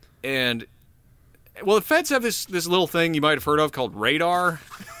 And, well, the feds have this little thing you might have heard of called radar.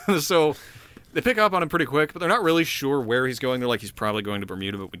 So they pick up on him pretty quick, but they're not really sure where he's going. They're like, he's probably going to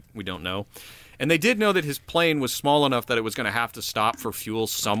Bermuda, but we don't know. And they did know that his plane was small enough that it was going to have to stop for fuel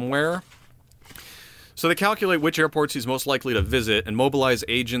somewhere. So they calculate which airports he's most likely to visit and mobilize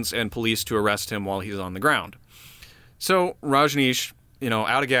agents and police to arrest him while he's on the ground. So Rajneesh,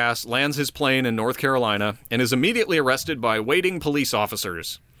 out of gas, lands his plane in North Carolina and is immediately arrested by waiting police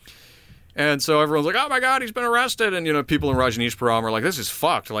officers. And so everyone's like, oh my God, he's been arrested. And, people in Rajneesh Param are like, this is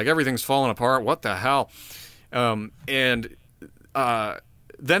fucked. Like, everything's falling apart. What the hell? And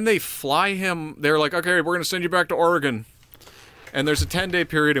Then they fly him. They're like, okay, we're going to send you back to Oregon. And there's a 10-day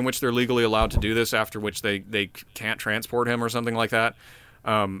period in which they're legally allowed to do this, after which they can't transport him or something like that.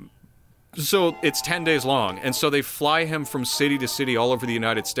 So it's 10 days long. And so they fly him from city to city all over the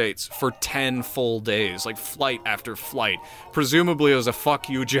United States for 10 full days, like flight after flight, presumably as a fuck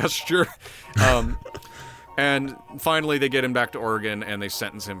you gesture. And finally they get him back to Oregon and they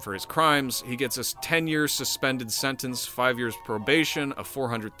sentence him for his crimes. He gets a 10-year suspended sentence, 5 years probation, a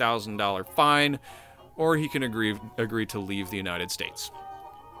 $400,000 fine, or he can agree to leave the United States.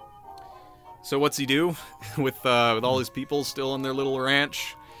 So what's he do with all his people still on their little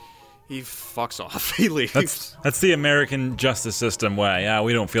ranch? He fucks off. He leaves. That's the American justice system way. Yeah,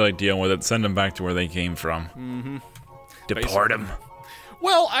 we don't feel like dealing with it. Send them back to where they came from. Mm-hmm. Deport them.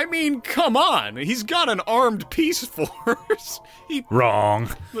 Well, I mean, come on. He's got an armed peace force. Wrong.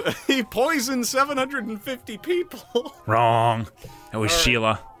 He poisoned 750 people. Wrong. That was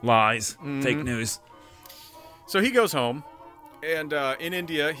Sheila. Lies. Fake news. So he goes home, and in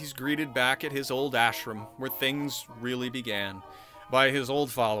India, he's greeted back at his old ashram, where things really began, by his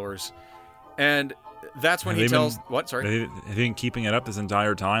old followers. And that's when he tells... What? Sorry? They've been keeping it up this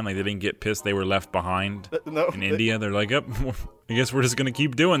entire time? Like, they didn't get pissed they were left behind in India? They're like, yep, I guess we're just going to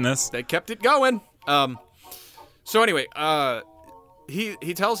keep doing this. They kept it going. So anyway,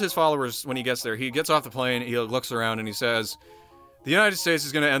 he tells his followers when he gets there, he gets off the plane, he looks around, and he says, the United States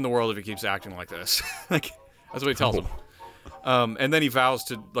is going to end the world if it keeps acting like this. Like, that's what he tells them. And then he vows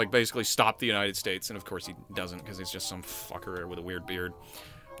to, like, basically stop the United States, and of course he doesn't, because he's just some fucker with a weird beard.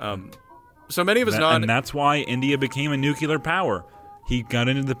 So many of his And that's why India became a nuclear power. He got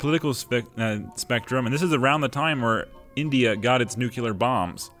into the political spectrum, and this is around the time where India got its nuclear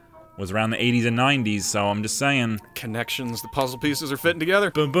bombs. It was around the 80s and 90s, so I'm just saying. Connections, the puzzle pieces are fitting together.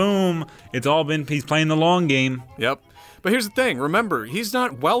 Boom, boom. It's all been, he's playing the long game. Yep. But here's the thing, remember, he's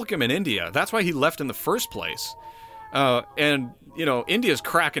not welcome in India. That's why he left in the first place. And, you know, India's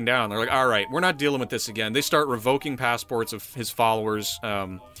cracking down. They're like, all right, we're not dealing with this again. They start revoking passports of his followers.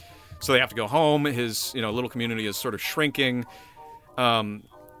 So they have to go home. His, little community is sort of shrinking.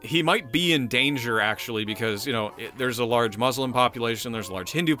 He might be in danger, actually, because, there's a large Muslim population. There's a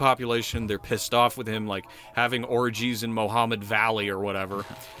large Hindu population. They're pissed off with him, like, having orgies in Mohammed Valley or whatever.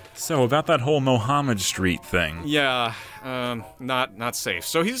 So, about that whole Mohammed Street thing. Yeah, not safe.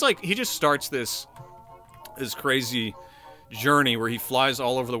 So he just starts this crazy journey where he flies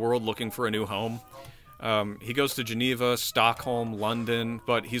all over the world looking for a new home. He goes to Geneva, Stockholm, London,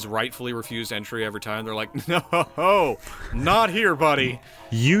 but he's rightfully refused entry every time. They're like, no, not here, buddy.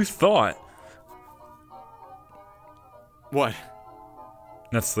 You thought. What?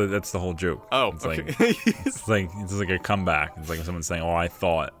 That's the whole joke. Oh, it's okay. it's like a comeback. It's like someone saying, "Oh, I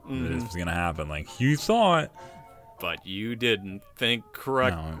thought this was gonna happen." Like, you thought, but you didn't think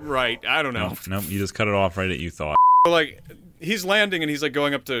correct. No. Right? I don't know. Nope. You just cut it off right at you thought. Like, he's landing and he's like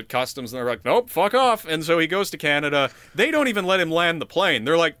going up to customs and they're like, nope, fuck off. And so he goes to Canada. They don't even let him land the plane.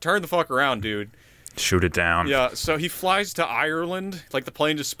 They're like, turn the fuck around, dude. Shoot it down. Yeah. So he flies to Ireland. Like, the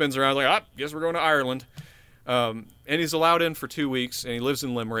plane just spins around. Like, guess we're going to Ireland. And he's allowed in for 2 weeks, and he lives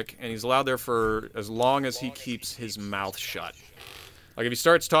in Limerick, and he's allowed there for as long as he keeps his mouth shut. Like, if he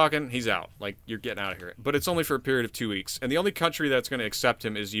starts talking, he's out. Like, you're getting out of here. But it's only for a period of 2 weeks. And the only country that's going to accept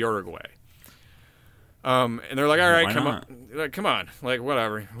him is Uruguay. And they're like, all right, come on. Like,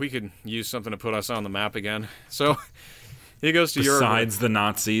 whatever. We could use something to put us on the map again. So he goes to Uruguay. Besides the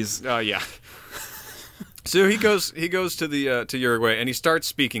Nazis. Yeah. So he goes to Uruguay, and he starts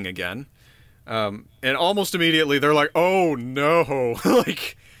speaking again. And almost immediately they're like, oh no,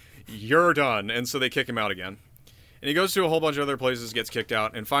 like, you're done. And so they kick him out again. And he goes to a whole bunch of other places, gets kicked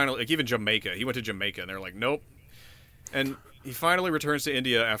out, and finally, like, even Jamaica. He went to Jamaica, and they're like, nope. And he finally returns to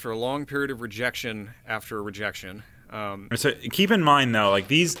India after a long period of rejection after rejection. So keep in mind, though, like,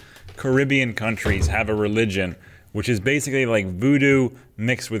 these Caribbean countries have a religion which is basically like voodoo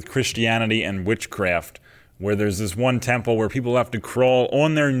mixed with Christianity and witchcraft, where there's this one temple where people have to crawl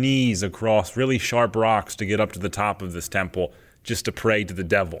on their knees across really sharp rocks to get up to the top of this temple just to pray to the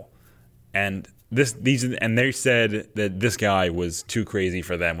devil. And they said that this guy was too crazy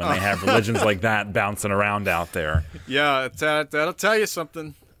for them when they have religions like that bouncing around out there. Yeah, that'll tell you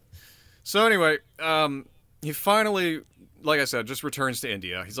something. So anyway, he finally, like I said, just returns to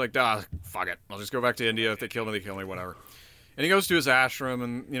India. He's like, fuck it. I'll just go back to India. If they kill me, they kill me, whatever. And he goes to his ashram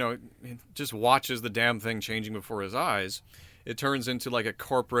and, he just watches the damn thing changing before his eyes. It turns into like a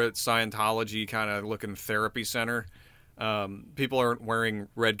corporate Scientology kind of looking therapy center. People aren't wearing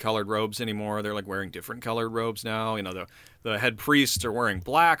red-colored robes anymore. They're like wearing different colored robes now. The head priests are wearing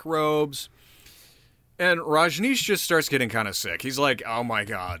black robes. And Rajneesh just starts getting kind of sick. He's like, oh my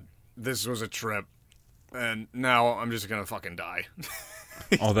god, this was a trip, and now I'm just gonna fucking die.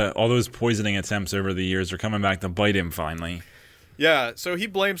 all those poisoning attempts over the years are coming back to bite him finally. Yeah, so he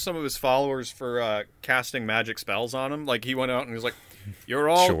blames some of his followers for casting magic spells on him. Like, he went out and he was like, you're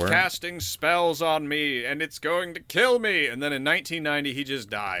all casting spells on me, and it's going to kill me. And then in 1990, he just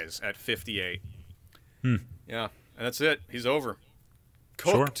dies at 58. Yeah, and that's it. He's over.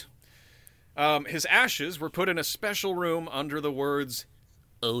 Cooked. Sure. His ashes were put in a special room under the words,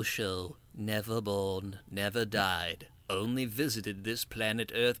 Osho, never born, never died, only visited this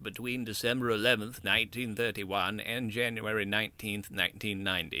planet Earth between December 11th, 1931 and January 19th,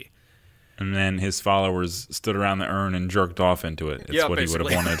 1990. And then his followers stood around the urn and jerked off into it. It's what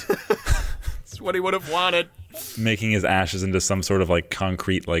basically. He would have wanted. It's what he would have wanted. Making his ashes into some sort of like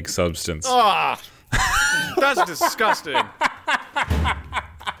concrete like substance. Ah, that's disgusting.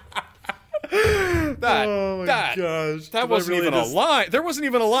 That wasn't even a line. There wasn't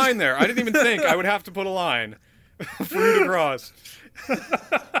even a line there. I didn't even think I would have to put a line for you to cross.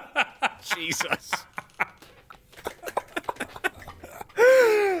 Jesus.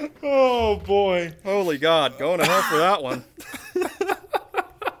 Oh, boy. Holy God. Going to hell for that one.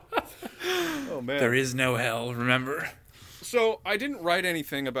 Oh, man. There is no hell, remember? So, I didn't write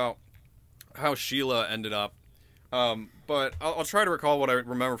anything about how Sheila ended up. But I'll try to recall what I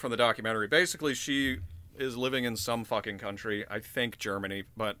remember from the documentary. Basically, she is living in some fucking country. I think Germany,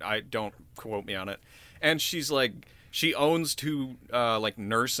 but don't quote me on it. And she's like, she owns 2 like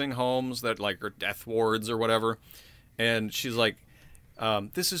nursing homes that like are death wards or whatever. And she's like,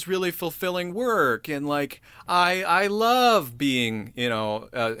 this is really fulfilling work, and like I love being,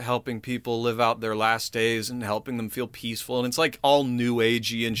 helping people live out their last days and helping them feel peaceful. And it's like all new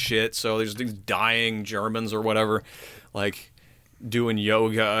agey and shit. So there's these dying Germans or whatever, like doing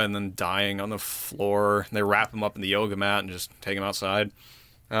yoga and then dying on the floor. They wrap them up in the yoga mat and just take them outside.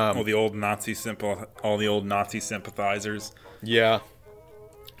 All the old Nazi sympathizers. Yeah.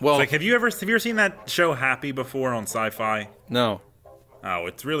 Well, it's like, have you ever seen that show Happy before on Sci-Fi? No.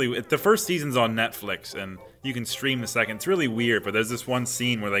 Oh, the first season's on Netflix, and you can stream the second. It's really weird, but there's this one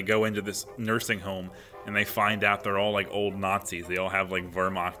scene where they go into this nursing home, and they find out they're all like old Nazis. They all have like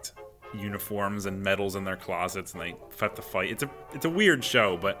Wehrmacht uniforms and medals in their closets, and they have to fight. It's a weird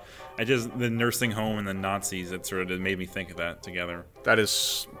show, but the nursing home and the Nazis, it sort of made me think of that together.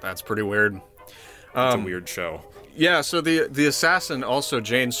 That's pretty weird. It's a weird show. Yeah, so the assassin, also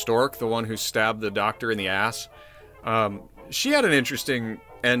Jane Stork, the one who stabbed the doctor in the ass, she had an interesting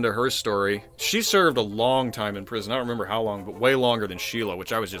end to her story. She served a long time in prison. I don't remember how long, but way longer than Sheila,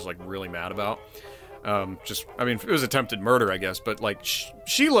 which I was just like really mad about. It was attempted murder, I guess, but like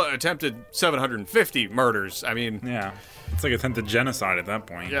Sheila attempted 750 murders. I mean, yeah, it's like attempted genocide at that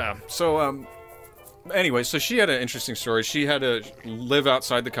point. Yeah. So, anyway, so she had an interesting story. She had to live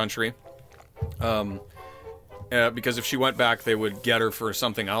outside the country, because if she went back, they would get her for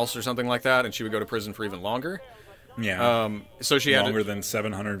something else or something like that, and she would go to prison for even longer. Yeah. So she had longer than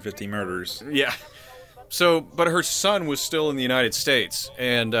 750 murders. Yeah. So, but her son was still in the United States,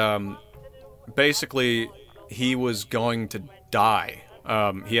 and basically he was going to die.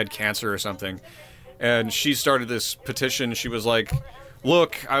 He had cancer or something, and she started this petition. She was like,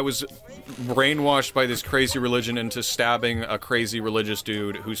 "Look, I was brainwashed by this crazy religion into stabbing a crazy religious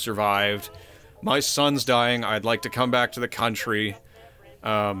dude who survived. My son's dying. I'd like to come back to the country."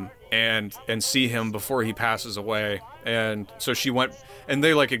 And see him before he passes away. And so she went, and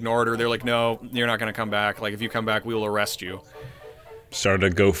they like ignored her. They're like, "No, you're not going to come back. Like, if you come back, we will arrest you."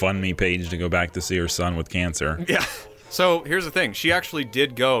 Started a GoFundMe page to go back to see her son with cancer. Yeah. So here's the thing. She actually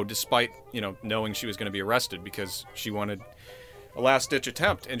did go, despite, knowing she was going to be arrested, because she wanted a last-ditch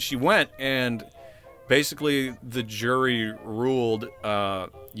attempt. And she went, and basically the jury ruled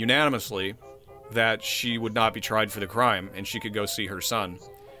unanimously that she would not be tried for the crime, and she could go see her son.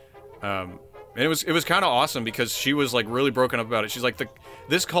 And it was kind of awesome, because she was like really broken up about it. She's like,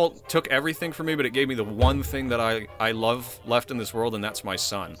 this cult took everything from me, but it gave me the one thing that I love left in this world, and that's my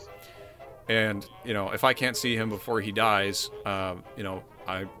son. And if I can't see him before he dies, I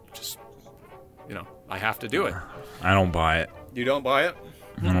just, I have to do it. I don't buy it. You don't buy it?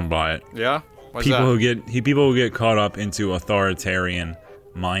 I don't buy it. Yeah. Why's people that? who get caught up into authoritarian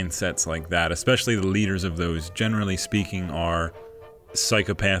mindsets like that, especially the leaders of those, generally speaking, are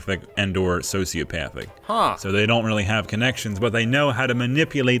psychopathic and or sociopathic. So they don't really have connections, but they know how to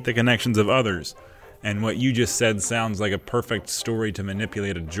manipulate the connections of others. And what you just said sounds like a perfect story to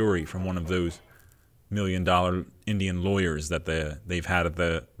manipulate a jury from one of those $1 million Indian lawyers that they've had at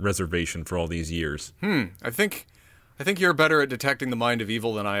the reservation for all these years. I think I think you're better at detecting the mind of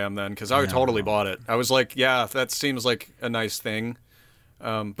evil than I am then, because I totally bought it. I was like, yeah, that seems like a nice thing.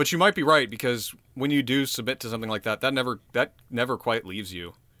 But you might be right, because when you do submit to something like that, that never quite leaves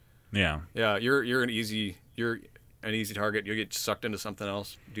you. Yeah. Yeah, you're an easy target. You get sucked into something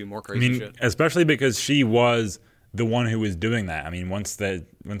else, do more crazy shit. Especially because she was the one who was doing that. I mean, once the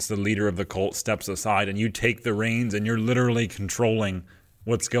leader of the cult steps aside and you take the reins and you're literally controlling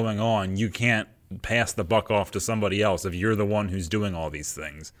what's going on, you can't pass the buck off to somebody else if you're the one who's doing all these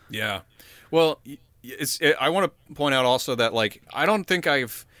things. Yeah. Well, I want to point out also that, like, I don't think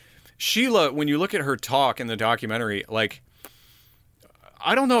Sheila, when you look at her talk in the documentary, like,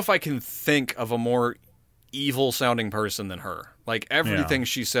 I don't know if I can think of a more evil-sounding person than her. Like, everything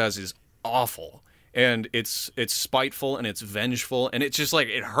she says is awful. And it's spiteful and it's vengeful. And it's just, like,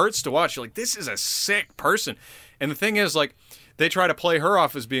 it hurts to watch. You're like, this is a sick person. And the thing is, like, they try to play her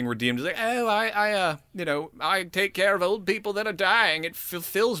off as being redeemed. It's like, oh, I take care of old people that are dying. It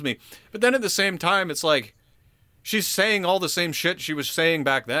fulfills me. But then at the same time, it's like, she's saying all the same shit she was saying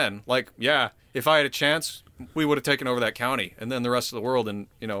back then. Like, yeah, if I had a chance, we would have taken over that county and then the rest of the world and,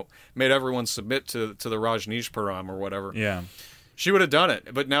 made everyone submit to the Rajneeshpuram or whatever. Yeah. She would have done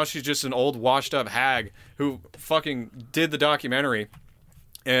it. But now she's just an old washed up hag who fucking did the documentary.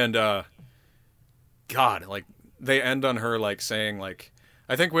 And, God, like, they end on her, like, saying, like,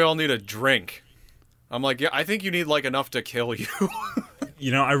 I think we all need a drink. I'm like, yeah, I think you need, like, enough to kill you.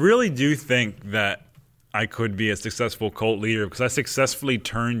 I really do think that I could be a successful cult leader because I successfully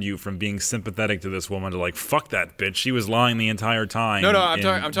turned you from being sympathetic to this woman to, like, fuck that bitch. She was lying the entire time. No,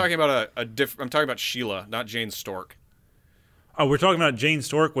 I'm talking about I'm talking about Sheila, not Jane Stork. Oh, we're talking about Jane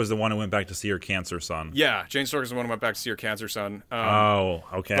Stork was the one who went back to see her cancer son. Yeah, Jane Stork is the one who went back to see her cancer son.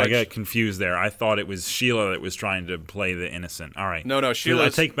 Okay. I got confused there. I thought it was Sheila that was trying to play the innocent. All right. No, Sheila. I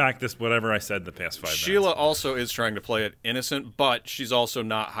take back this whatever I said the past 5 minutes. Sheila also is trying to play it innocent, but she's also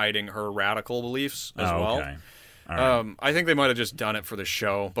not hiding her radical beliefs as well. Okay. All right. I think they might have just done it for the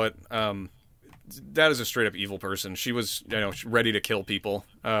show, but that is a straight up evil person. She was, ready to kill people.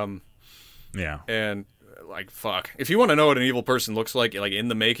 Yeah. And, like, fuck. If you want to know what an evil person looks like in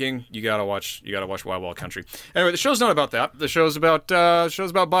the making, you gotta watch Wild Wild Country. Anyway, the show's not about that. The show's about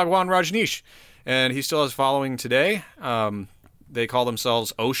Bhagwan Rajneesh, and he still has following today. They call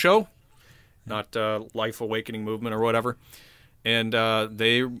themselves Osho, not Life Awakening Movement or whatever. And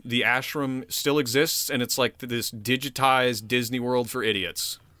the ashram still exists, and it's like this digitized Disney World for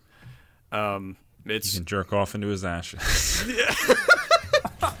idiots. You can jerk off into his ashes.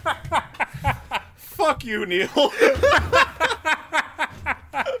 Fuck you, Neil. Oh,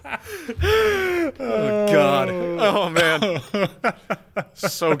 God. Oh, man.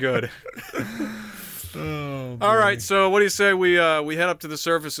 So good. All right, so what do you say we head up to the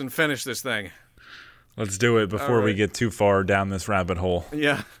surface and finish this thing? Let's do it before we get too far down this rabbit hole.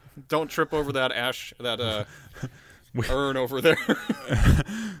 Yeah. Don't trip over that urn over there.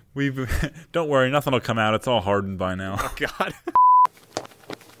 Don't worry, nothing will come out. It's all hardened by now. Oh, God.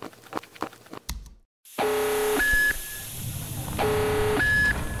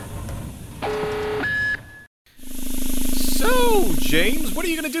 So, James, what are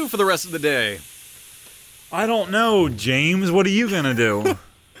you going to do for the rest of the day? I don't know, James. What are you going to do?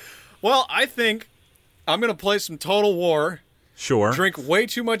 Well, I think I'm going to play some Total War. Sure. Drink way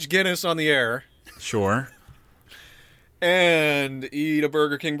too much Guinness on the air. Sure. And eat a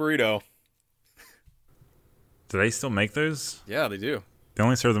Burger King burrito. Do they still make those? Yeah, they do. They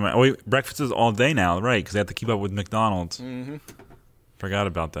only serve them. Oh, wait, breakfast is all day now, right? Because they have to keep up with McDonald's. Mm-hmm. Forgot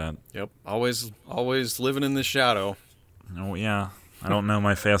about that. Yep. Always living in the shadow. Oh, yeah. I don't know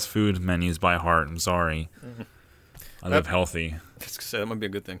my fast food menus by heart. I'm sorry. Mm-hmm. I live healthy. That might be a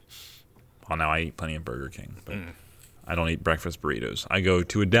good thing. Well, now I eat plenty of Burger King, but I don't eat breakfast burritos. I go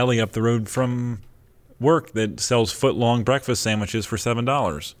to a deli up the road from work that sells foot-long breakfast sandwiches for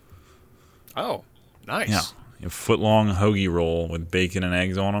 $7. Oh, nice. Yeah. A foot-long hoagie roll with bacon and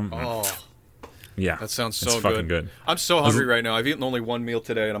eggs on them. Oh. Yeah. That sounds so it's fucking good. I'm so hungry right now. I've eaten only one meal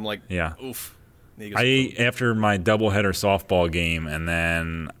today, and I'm like, oof. I ate after my doubleheader softball game, and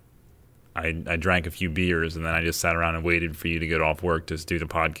then I drank a few beers, and then I just sat around and waited for you to get off work to do the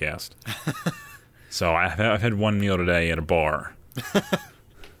podcast. So I've had one meal today at a bar.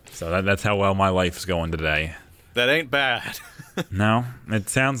 So that's how well my life is going today. That ain't bad. No, it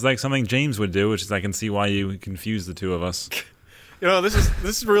sounds like something James would do, which is I can see why you confuse the two of us.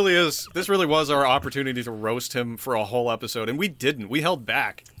 This really was our opportunity to roast him for a whole episode, and we didn't. We held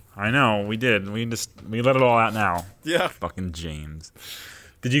back. I know, we did. We let it all out now. Yeah. Fucking James.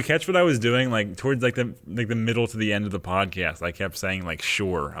 Did you catch what I was doing? Like towards like the middle to the end of the podcast, I kept saying like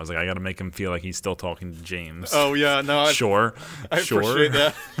sure. I was like, I got to make him feel like he's still talking to James. Oh yeah, no, sure. I appreciate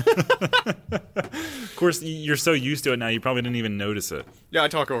that. Of course, you're so used to it now, you probably didn't even notice it. Yeah, I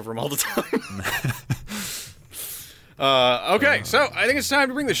talk over him all the time. Okay, so I think it's time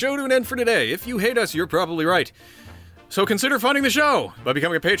to bring the show to an end for today. If you hate us, you're probably right. So consider funding the show by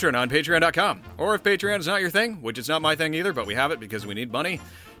becoming a patron on patreon.com. Or if Patreon is not your thing, which is not my thing either, but we have it because we need money,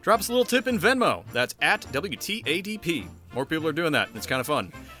 drop us a little tip in Venmo. That's at WTADP. More people are doing that. It's kind of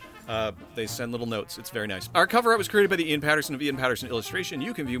fun. They send little notes. It's very nice. Our cover art was created by the Ian Patterson of Ian Patterson Illustration.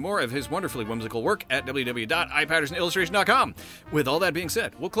 You can view more of his wonderfully whimsical work at www.ipattersonillustration.com. With all that being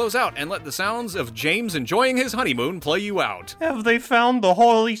said, we'll close out and let the sounds of James enjoying his honeymoon play you out. Have they found the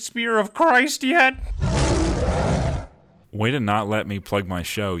Holy Spear of Christ yet? Way to not let me plug my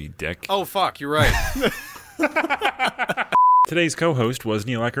show, you dick. Oh, fuck, you're right. Today's co-host was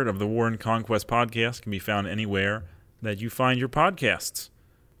Neil Eckert of the War and Conquest podcast. Can be found anywhere that you find your podcasts.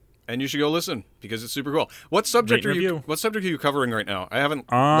 And you should go listen because it's super cool. What subject are you covering right now? I haven't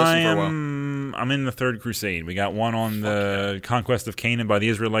listened for a while. I'm in the Third Crusade. We got one on the conquest of Canaan by the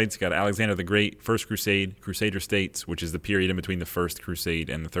Israelites. Got Alexander the Great, First Crusade, Crusader States, which is the period in between the First Crusade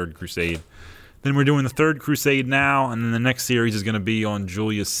and the Third Crusade. Then we're doing the Third Crusade now, and then the next series is going to be on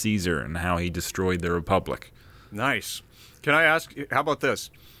Julius Caesar and how he destroyed the Republic. Nice. Can I ask, how about this?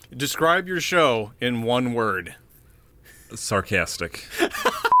 Describe your show in one word. Sarcastic.